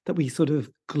we sort of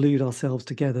glued ourselves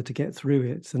together to get through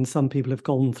it. And some people have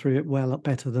gone through it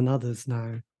better than others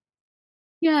now.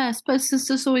 Yeah, I suppose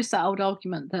there's always that old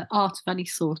argument that art of any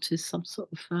sort is some sort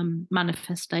of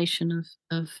manifestation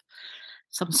of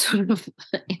some sort of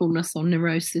illness or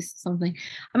neurosis or something.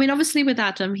 I mean, obviously with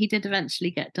Adam, he did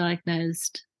eventually get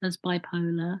diagnosed as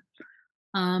bipolar,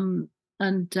 um,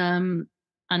 and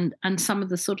and some of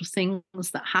the sort of things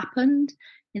that happened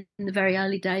in the very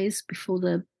early days before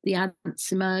the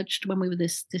Ants emerged, when we were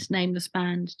this nameless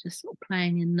band just sort of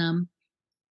playing in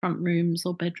front rooms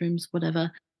or bedrooms,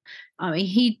 whatever. I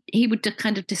mean, he would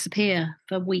kind of disappear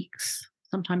for weeks,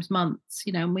 sometimes months,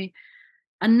 and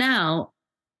now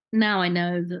I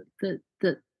know that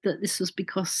this was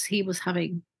because he was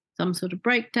having some sort of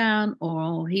breakdown,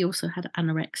 or he also had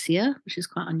anorexia, which is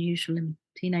quite unusual in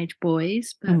teenage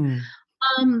boys. But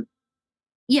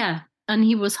yeah, and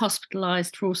he was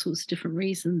hospitalized for all sorts of different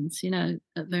reasons,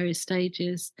 at various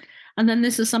stages. And then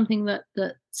this is something that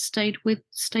stayed with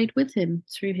him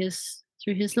through his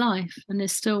life and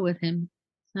is still with him.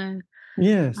 So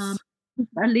yes,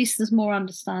 at least there's more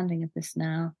understanding of this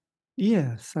now.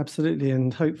 Yes, absolutely,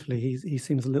 and hopefully he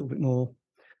seems a little bit more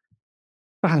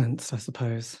balanced, I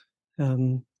suppose.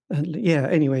 And yeah,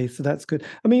 anyway, so that's good.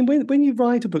 I mean, when you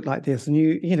write a book like this, and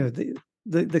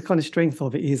the kind of strength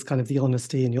of it is kind of the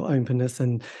honesty and your openness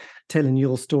and telling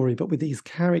your story, but with these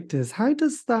characters, how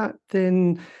does that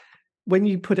then, when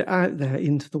you put it out there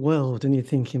into the world and you're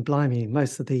thinking, blimey,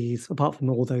 most of these, apart from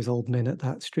all those old men at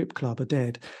that strip club, are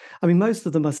dead. I mean, most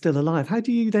of them are still alive. How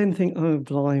do you then think, oh,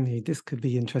 blimey, this could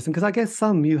be interesting? Because I guess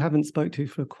some you haven't spoke to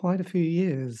for quite a few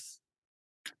years.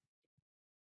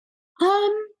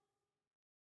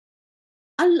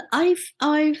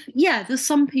 There's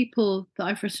some people that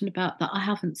I've written about that I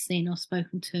haven't seen or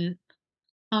spoken to.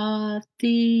 A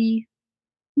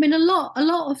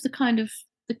lot of the kind of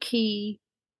the key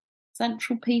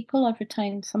central people I've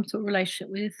retained some sort of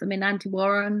relationship with. I mean, Andy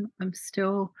Warren, I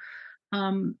still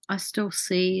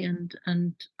see and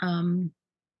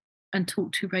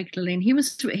talk to regularly. And he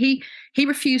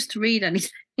refused to read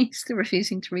anything. He's still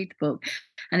refusing to read the book,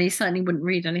 and he certainly wouldn't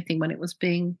read anything when it was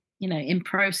being, in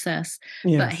process.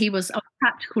 Yes. But he was, on a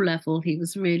practical level, he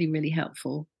was really, really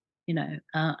helpful, and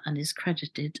is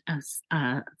credited as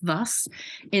thus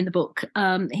in the book.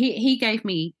 He gave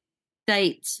me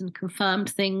dates and confirmed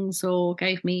things, or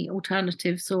gave me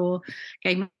alternatives, or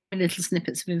gave me little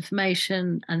snippets of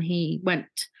information. And he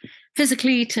went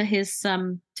physically to his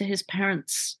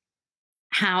parents'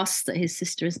 house that his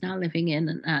sister is now living in,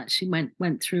 and actually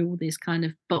went through all these kind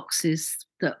of boxes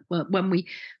that were, when we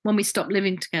stopped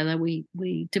living together, we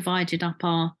divided up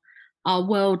our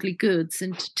worldly goods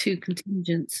into two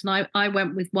contingents. And I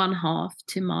went with one half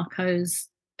to Marco's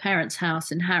parents'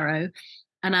 house in Harrow,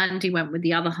 and Andy went with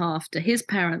the other half to his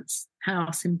parents'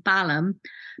 house in Balham.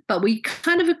 But we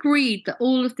kind of agreed that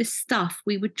all of this stuff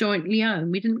we would jointly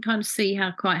own. We didn't kind of see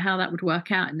how that would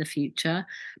work out in the future.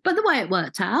 But the way it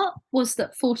worked out was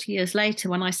that 40 years later,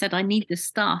 when I said I need this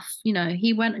stuff,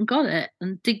 he went and got it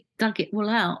and dug it all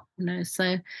out.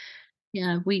 So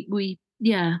yeah, we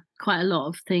quite a lot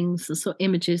of things, the sort of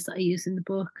images that I use in the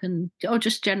book, or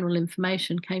just general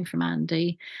information, came from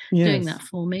Andy doing that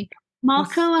for me.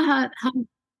 Marco, I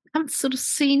haven't sort of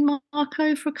seen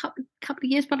Marco for a couple of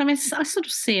years, but I mean, I sort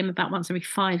of see him about once every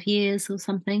 5 years or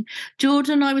something.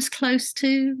 Jordan, I was close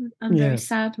to. I'm very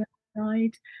sad when he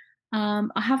died.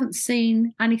 I haven't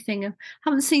seen anything.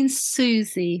 Haven't seen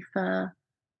Susie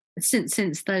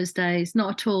since those days,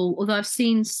 not at all. Although I've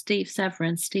seen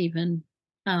Stephen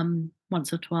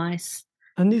once or twice.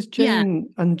 And is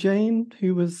Jane,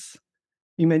 who was,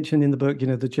 you mentioned in the book,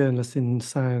 the journalist in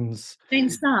Sounds. Jane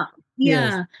Suck.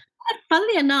 Yeah. Yes.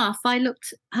 Funnily enough, I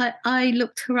looked her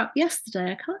up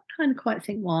yesterday. I can't kind of quite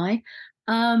think why,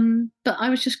 but I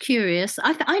was just curious.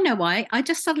 I know why. I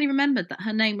just suddenly remembered that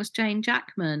her name was Jane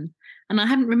Jackman, and I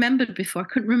hadn't remembered before. I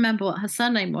couldn't remember what her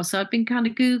surname was, so I've been kind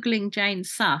of Googling Jane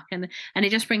Suck, and it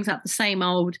just brings up the same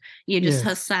old,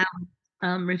 her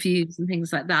sound reviews and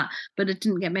things like that. But it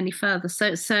didn't get many further.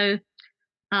 So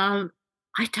I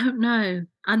don't know.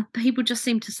 And people just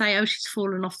seem to say, oh, she's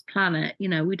fallen off the planet.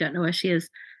 We don't know where she is.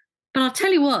 But I'll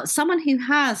tell you what, someone who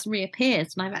has reappeared,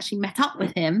 and I've actually met up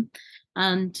with him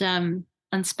and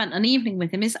spent an evening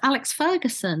with him, is Alex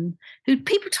Ferguson, who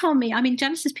people told me, I mean,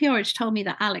 Genesis Peerage told me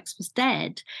that Alex was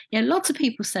dead. Lots of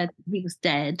people said he was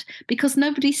dead because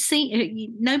he's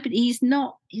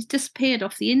disappeared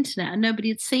off the internet, and nobody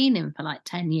had seen him for like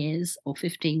 10 years or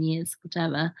 15 years,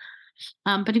 whatever.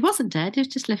 But he wasn't dead. He was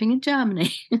just living in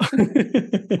Germany.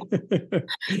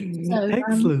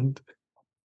 Excellent.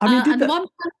 I mean, did And that? one.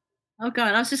 Oh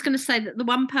God, I was just going to say that the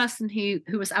one person who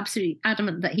was absolutely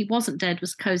adamant that he wasn't dead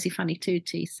was Cozy Funny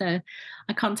Tutti. So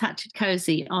I contacted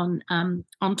Cozy on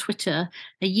Twitter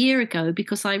a year ago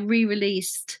because I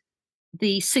re-released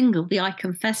the single, the I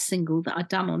Confess single that I'd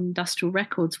done on Industrial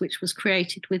Records, which was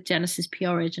created with Genesis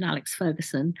Peorage and Alex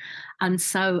Ferguson. And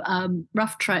so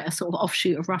Rough Trade, a sort of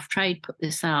offshoot of Rough Trade, put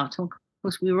this out. Of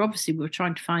course, we were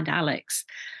trying to find Alex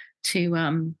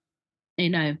to you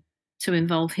know, to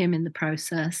involve him in the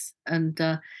process. And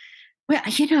well,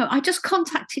 I just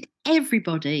contacted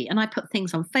everybody and I put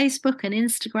things on Facebook and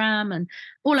Instagram and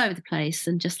all over the place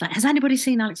and just like, has anybody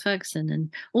seen Alex Ferguson?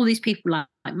 And all these people like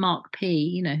Mark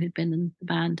P, who'd been in the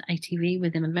band ATV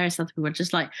with him and various other people were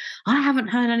just like, I haven't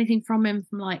heard anything from him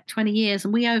from like 20 years.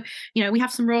 And we owe, we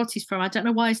have some royalties from him. I don't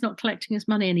know why he's not collecting his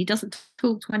money and he doesn't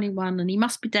talk to anyone and he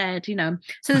must be dead,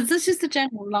 So this is the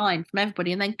general line from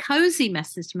everybody. And then Cozy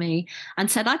messaged me and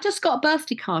said, I just got a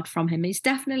birthday card from him. He's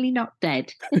definitely not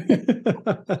dead.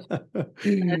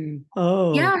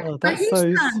 Oh, Yeah, God, but that's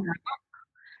so.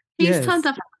 he's Yes. turned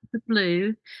up out of the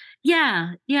blue.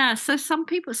 Yeah. So some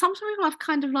people I've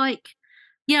kind of like,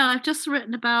 I've just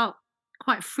written about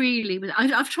quite freely. But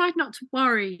I've tried not to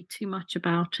worry too much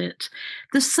about it.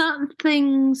 There's certain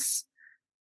things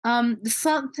I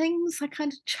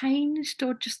kind of changed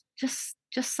or just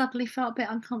suddenly felt a bit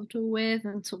uncomfortable with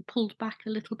and sort of pulled back a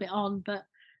little bit on. But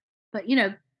but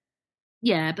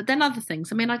then other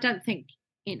things. I mean, I don't think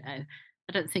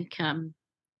I'm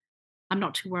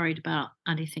not too worried about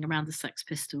anything around the Sex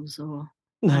Pistols or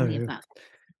any of No, that.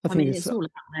 I I think mean, it's. it's all out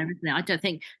there, isn't it? I don't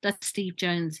think that Steve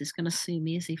Jones is going to sue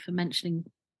me, is he, for mentioning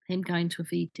him going to a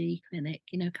VD clinic?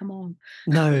 Come on.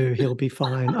 No, he'll be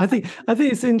fine. I think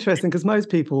it's interesting because most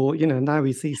people, now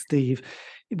we see Steve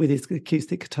with his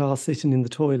acoustic guitar sitting in the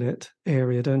toilet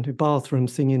area, don't we? Bathroom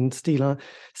singing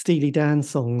Steely Dan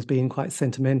songs, being quite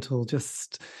sentimental,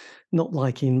 just not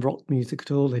liking rock music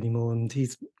at all anymore. And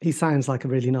he sounds like a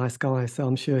really nice guy, so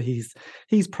I'm sure he's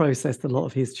processed a lot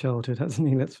of his childhood, hasn't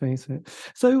he? Let's face it.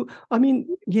 So, I mean,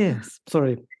 yes.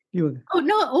 Sorry, you were. Oh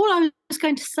no! All I was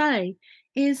going to say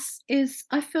is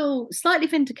I feel slightly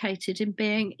vindicated in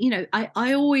being,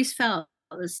 I always felt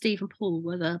that Steve and Paul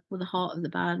were the heart of the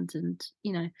band, and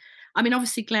I mean,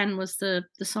 obviously Glenn was the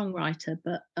songwriter,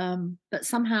 but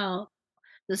somehow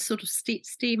the sort of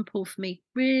Steve and Paul for me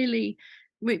really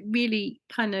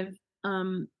kind of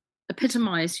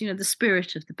epitomized, the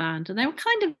spirit of the band, and they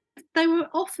were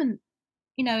often,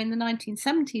 in the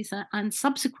 1970s and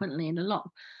subsequently in a lot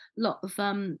of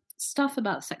stuff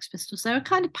about Sex Pistols, they were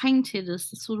kind of painted as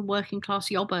the sort of working class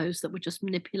yobbos that were just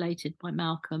manipulated by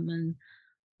Malcolm and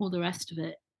all the rest of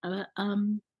it. But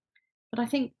I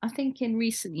think in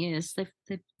recent years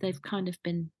they've kind of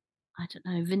been, I don't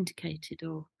know, vindicated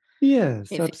or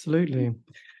Yes, if absolutely.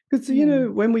 Because, yeah.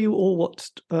 when we all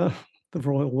watched the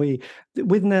Royal We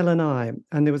with Nell and I,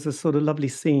 and there was a sort of lovely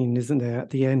scene, isn't there,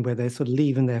 at the end where they're sort of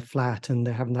leaving their flat and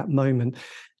they're having that moment.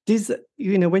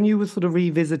 When you were sort of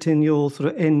revisiting your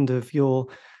sort of end of your,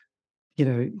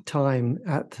 time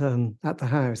at the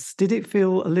house, did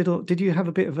you have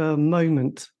a bit of a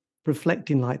moment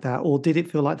reflecting like that, or did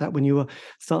it feel like that when you were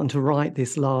starting to write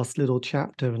this last little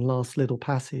chapter and last little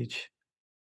passage?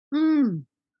 Mm.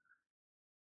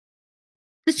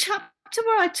 The chapter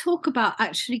where I talk about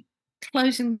actually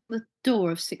closing the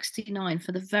door of 69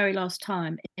 for the very last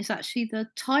time is actually the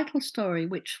title story,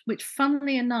 which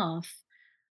funnily enough,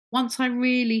 once I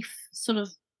really sort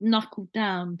of knuckled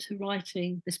down to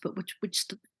writing this book,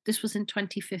 this was in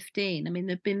 2015. I mean,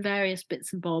 there've been various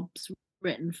bits and bobs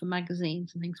written for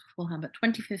magazines and things beforehand, but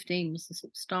 2015 was the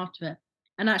sort of start of it.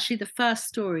 And actually, the first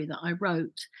story that I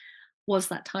wrote was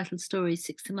that title story,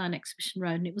 69 Exhibition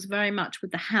Road, and it was very much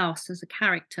with the house as a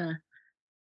character.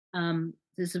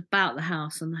 There's about the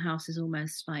house, and the house is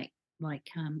almost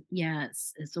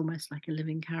it's almost like a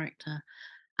living character,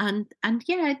 and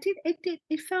yeah,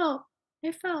 it felt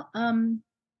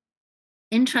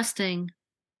interesting,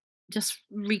 just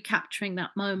recapturing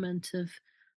that moment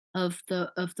of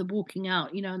the walking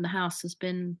out, and the house has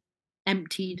been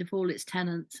emptied of all its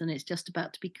tenants and it's just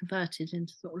about to be converted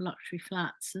into sort of luxury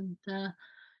flats, and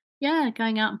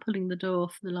going out and pulling the door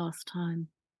for the last time.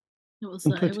 It was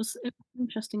And it was an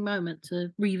interesting moment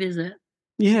to revisit.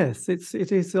 Yes,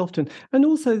 it is often. And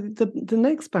also the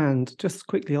next band, just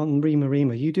quickly on Rima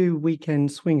Rima, you do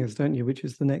Weekend Swingers, don't you? Which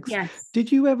is the next. Yes.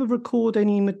 Did you ever record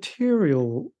any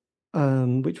material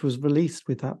which was released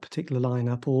with that particular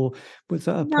lineup, or was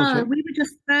that a No, project? we were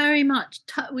just very much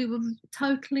we were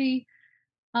totally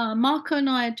Marco and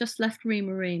I had just left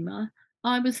Rima Rima.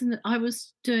 I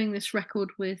was doing this record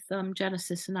with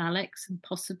Genesis and Alex and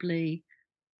possibly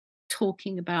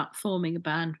talking about forming a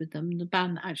band with them, the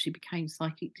band that actually became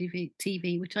Psychic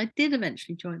TV, which I did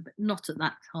eventually join, but not at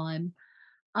that time.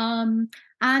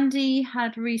 Andy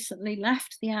had recently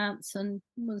left the Ants and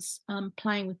was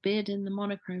playing with Beard in the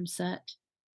Monochrome set.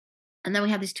 And then we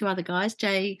had these two other guys,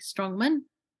 Jay Strongman,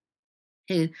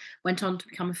 who went on to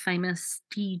become a famous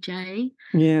DJ,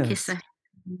 Kiss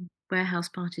FM, Warehouse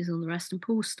Parties, all the rest, and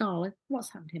Paul Starr.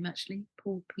 What's happened to him actually?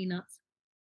 Paul Peanuts.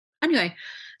 Anyway,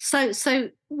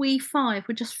 so we five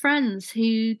were just friends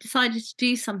who decided to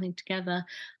do something together.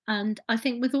 And I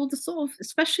think with all the sort of,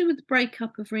 especially with the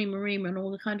breakup of Rima Rima and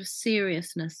all the kind of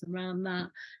seriousness around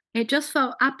that, it just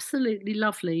felt absolutely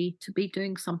lovely to be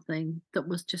doing something that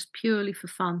was just purely for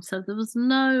fun. So there was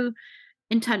no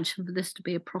intention for this to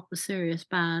be a proper serious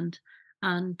band.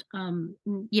 And no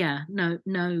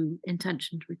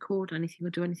intention to record anything or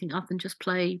do anything other than just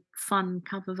play fun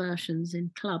cover versions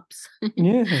in clubs.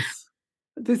 Yes,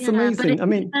 this is amazing. But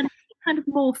it kind of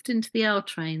morphed into the L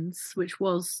Trains, which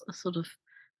was a sort of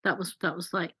that was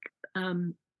like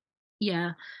the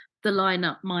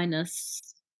lineup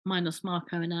minus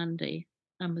Marco and Andy,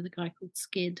 and with a guy called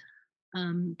Skid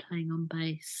playing on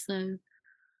bass. So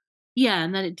yeah,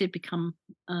 and then it did become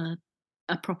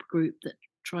a proper group that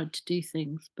tried to do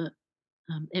things, but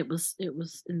it was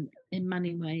in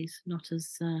many ways not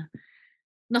as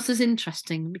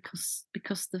interesting because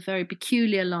the very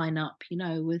peculiar lineup,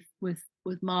 with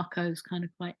Marco's kind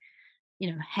of quite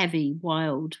heavy,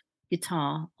 wild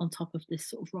guitar on top of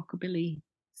this sort of rockabilly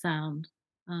sound,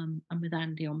 and with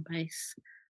Andy on bass,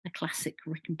 a classic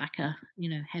Rickenbacker,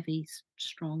 heavy,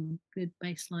 strong, good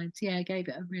bass lines. Yeah, gave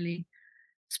it a really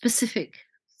specific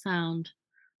sound.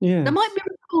 Yeah, there might be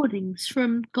recordings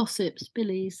from Gossips,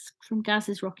 Billy's, from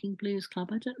Gaz's Rocking Blues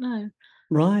Club. I don't know.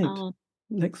 Right.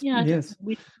 Yes.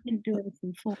 We didn't do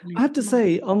anything formally. I have to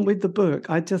say, with the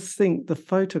book, I just think the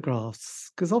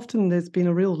photographs, because often there's been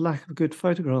a real lack of good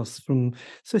photographs from,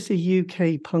 especially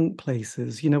UK punk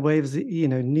places, whereas,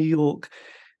 New York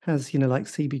has, like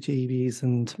CBGB's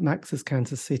and Max's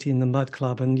Kansas City and the Mud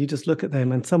Club, and you just look at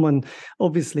them and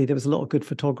obviously there was a lot of good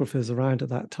photographers around at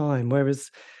that time,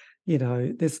 whereas,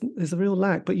 there's a real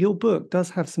lack. But your book does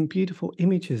have some beautiful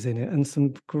images in it and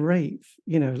some great,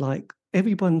 like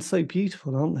everyone's so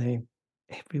beautiful, aren't they?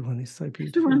 Everyone is so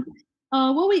beautiful.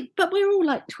 But we're all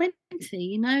like 20,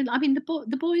 I mean,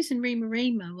 the boys in Rima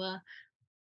Rima were,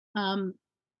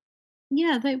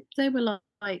 they were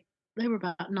like they were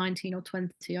about 19 or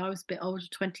 20. I was a bit older,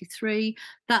 23.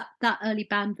 That early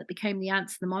band that became the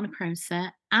Ants and the Monochrome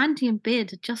set, Andy and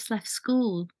Beard had just left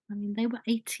school. I mean, they were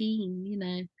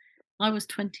 18. I was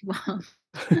 21.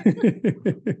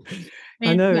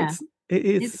 I know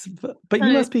it's but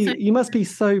you must be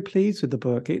so pleased with the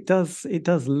book. It does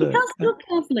look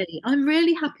lovely. I'm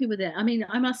really happy with it. I mean,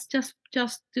 I must just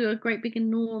do a great big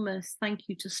enormous thank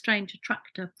you to Strange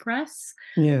Attractor Press,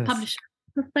 publisher.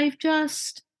 They've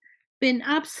just been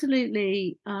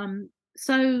absolutely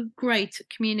so great at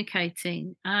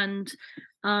communicating and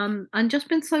just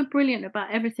been so brilliant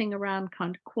about everything around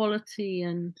kind of quality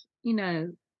and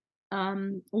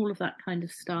all of that kind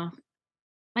of stuff.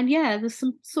 And there's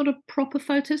some sort of proper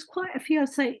photos, quite a few, I'd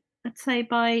say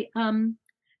by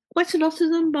quite a lot of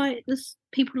them by there's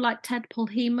people like Ted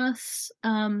Polhemus,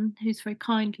 who's very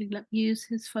kindly let me use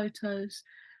his photos.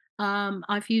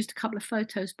 I've used a couple of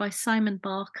photos by Simon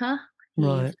Barker,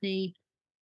 of the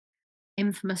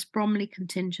infamous Bromley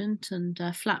contingent and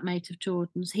flatmate of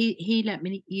Jordan's. He let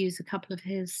me use a couple of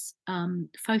his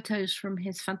photos from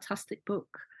his fantastic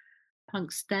book,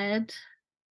 Punk's Dead.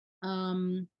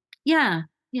 And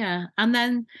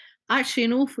then actually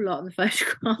an awful lot of the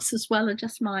photographs as well are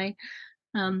just my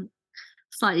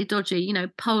slightly dodgy,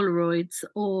 Polaroids,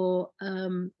 or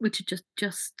which are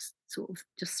just sort of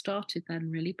just started then,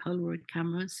 really, Polaroid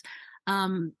cameras.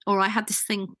 Or I had this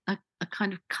thing, a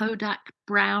kind of Kodak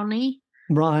Brownie.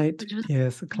 Right.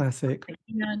 Yes, a classic.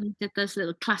 And you did those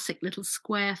little classic little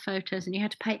square photos, and you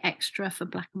had to pay extra for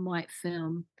black and white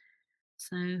film.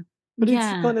 So, but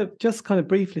it's kind of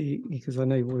briefly, because I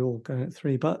know we're all going at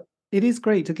 3, but it is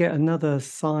great to get another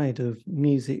side of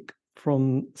music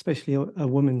from especially a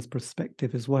woman's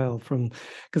perspective as well,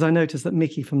 because I noticed that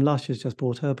Mickey from Lush has just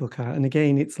brought her book out, and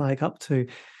again it's like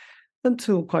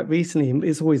until quite recently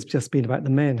it's always just been about the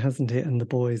men, hasn't it, and the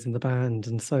boys in the band,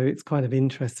 and so it's kind of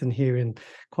interesting hearing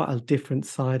quite a different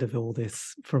side of all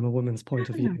this from a woman's point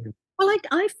of view. Well,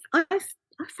 I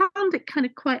found it kind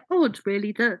of quite odd,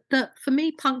 really, that for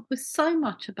me punk was so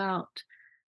much about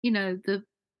the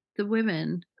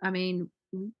women. I mean,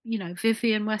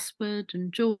 Vivienne Westwood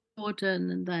and Jordan,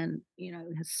 and then,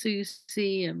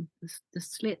 Susie and the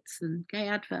Slits and Gay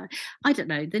Advert. I don't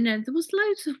know. There was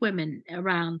loads of women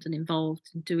around and involved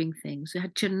in doing things. We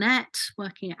had Jeanette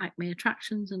working at Acme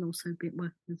Attractions and also been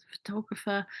working as a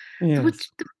photographer. Yes. There were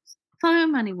so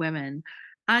many women,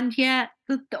 and yet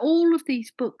all of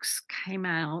these books came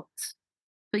out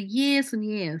for years and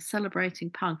years celebrating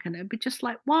punk, and it'd be just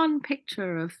like one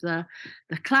picture of the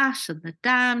Clash and the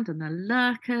Damned and the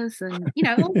Lurkers and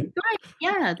all great,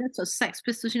 yeah, that's what Sex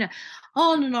Pistols,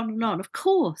 on and on and on. Of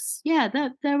course, yeah,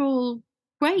 they're all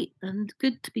great and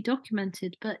good to be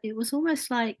documented, but it was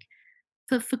almost like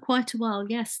for quite a while,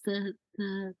 yes, the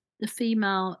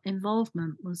female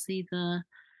involvement was either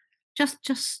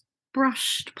just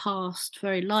brushed past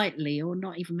very lightly or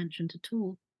not even mentioned at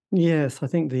all. Yes, I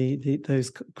think those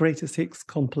greatest hits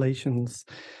compilations,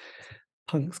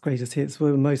 Punk's greatest hits,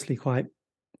 were mostly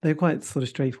they're quite sort of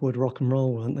straightforward rock and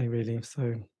roll, weren't they? Really,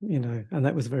 so and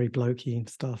that was very blokey and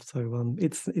stuff. So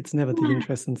it's never the Yeah.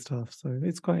 interesting stuff. So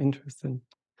it's quite interesting.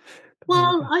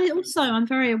 Well, I'm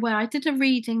very aware. I did a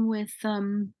reading with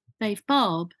Dave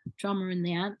Barb, drummer in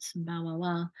the Ants and Bow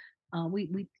Wow Wow.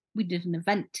 We did an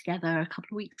event together a couple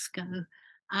of weeks ago,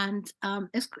 and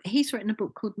he's written a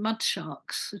book called Mud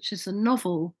Sharks, which is a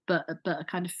novel, but a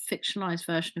kind of fictionalized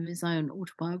version of his own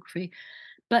autobiography.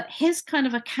 But his kind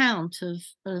of account of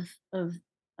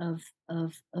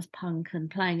punk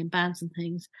and playing in bands and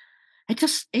things,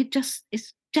 it's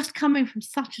just coming from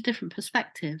such a different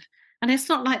perspective. And it's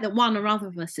not like that one or other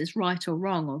of us is right or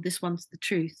wrong, or this one's the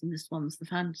truth and this one's the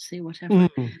fantasy, or whatever.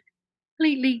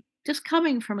 Completely just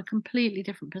coming from a completely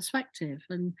different perspective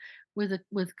and with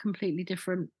completely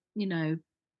different, kind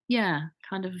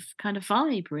of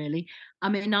vibe, really. I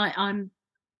mean, I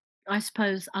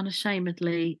suppose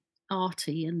unashamedly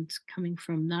arty, and coming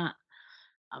from that.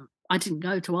 I didn't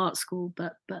go to art school,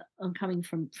 but I'm coming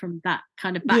from that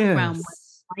kind of background.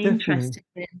 Yes, Where my interest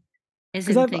is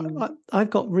in things. I've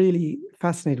got really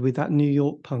fascinated with that New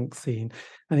York punk scene,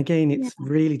 and again, it's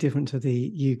really different to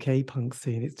the UK punk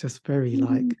scene. It's just very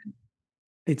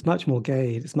it's much more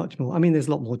gay. It's much more. I mean, there's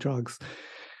a lot more drugs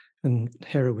and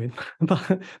heroin,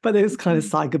 but there's kind of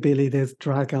psychobilly. There's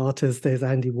drag artists. There's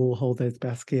Andy Warhol. There's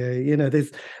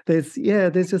Basquiat.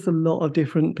 There's just a lot of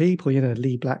different people.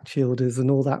 Lee Black Childers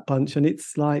and all that bunch, and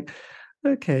it's like,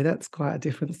 okay, that's quite a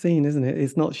different scene, isn't it?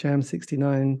 It's not Sham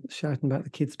 69 shouting about the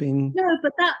kids being... No,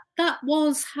 but that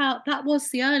was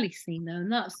the early scene, though,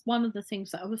 and that's one of the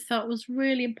things that I felt was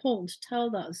really important to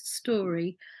tell that as a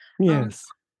story. Yes.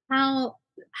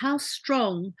 How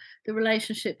strong the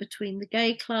relationship between the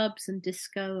gay clubs and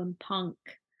disco and punk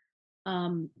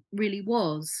really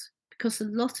was, because a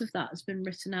lot of that has been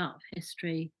written out of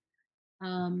history.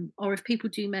 Or if people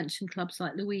do mention clubs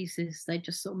like Louise's, they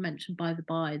just sort of mention by the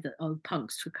by that,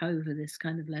 punks took over this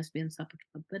kind of lesbian supper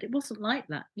club, but it wasn't like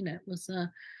that.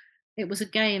 It was a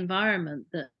gay environment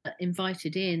that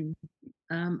invited in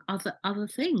other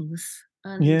things,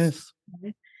 and yes,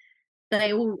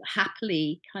 they all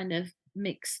happily kind of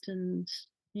mixed and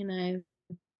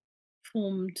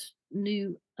formed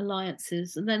new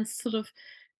alliances. And then sort of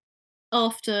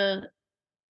after,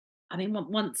 I mean,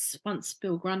 once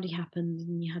Bill Grundy happened,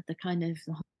 and you had the kind of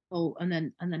the whole, and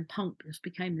then punk just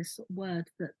became this sort of word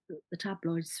that the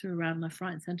tabloids threw around left,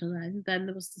 right, and centre. And then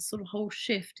there was this sort of whole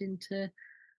shift into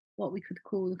what we could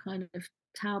call the kind of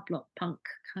tower block punk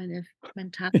kind of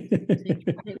mentality.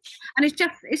 And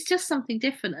it's just something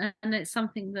different, and it's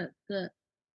something that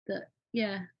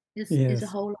is a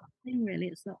whole other thing, really.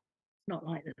 It's not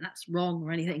like that's wrong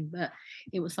or anything, but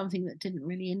it was something that didn't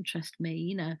really interest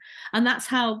me, and that's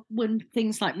how, when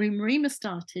things like Ruma Rima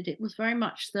started, it was very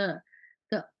much that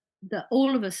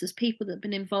all of us as people that have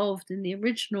been involved in the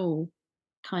original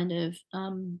kind of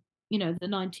the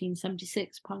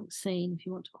 1976 punk scene, if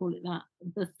you want to call it that,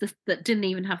 that didn't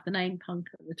even have the name punk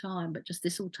at the time, but just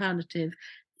this alternative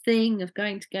thing of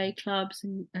going to gay clubs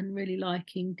and really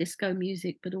liking disco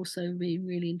music, but also being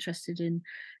really interested in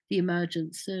the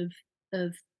emergence of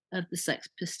the Sex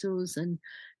Pistols and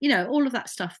all of that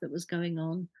stuff that was going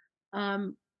on.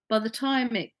 By the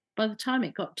time it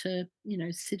got to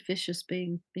Sid Vicious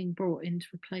being brought in to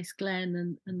replace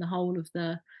Glenn, and the whole of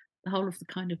the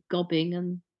kind of gobbing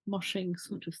and moshing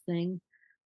sort of thing,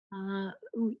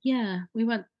 we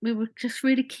were just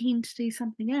really keen to do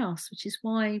something else, which is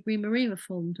why Rima Rima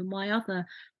formed, and why other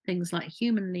things like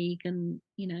Human League and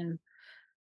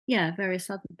various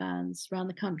other bands around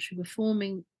the country were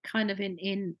forming, kind of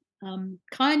in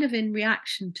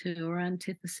reaction to or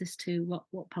antithesis to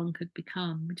what punk had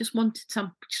become. We just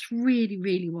really,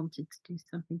 really wanted to do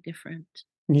something different.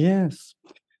 Yes.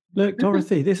 Look,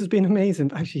 Dorothy, this has been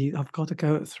amazing. Actually, I've got to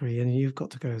go at 3 and you've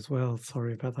got to go as well.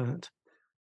 Sorry about that.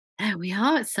 There we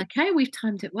are. It's okay. We've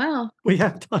timed it well. We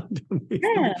have time to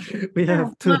Yeah. We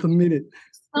have till the minute.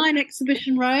 Sign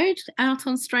Exhibition Road out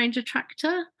on Strange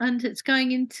Attractor, and it's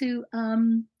going into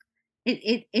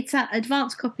it's at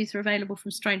advanced copies are available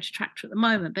from Strange Attractor at the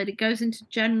moment, but it goes into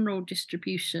general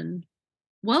distribution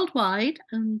worldwide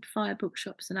and via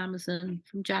bookshops and Amazon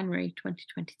from January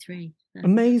 2023. So.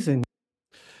 Amazing.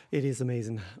 It is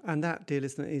amazing. And that, dear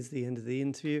listener, is the end of the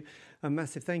interview. A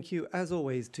massive thank you, as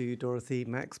always, to Dorothy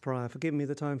Max Prior for giving me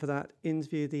the time for that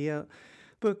interview. The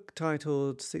book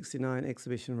titled 69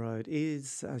 Exhibition Road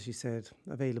is, as you said,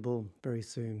 available very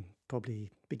soon, probably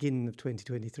beginning of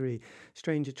 2023.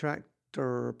 Strange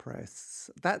Attractor Press.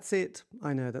 That's it.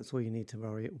 I know that's all you need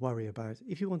to worry about.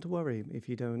 If you want to worry, if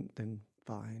you don't, then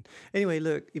fine. Anyway,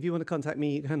 look, if you want to contact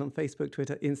me, you can on Facebook,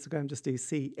 Twitter, Instagram, just do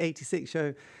C86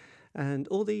 Show. And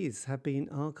all these have been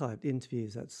archived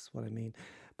interviews, that's what I mean.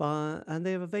 And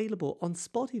they're available on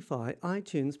Spotify,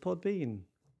 iTunes, Podbean.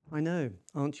 I know,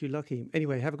 aren't you lucky?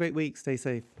 Anyway, have a great week. Stay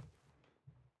safe.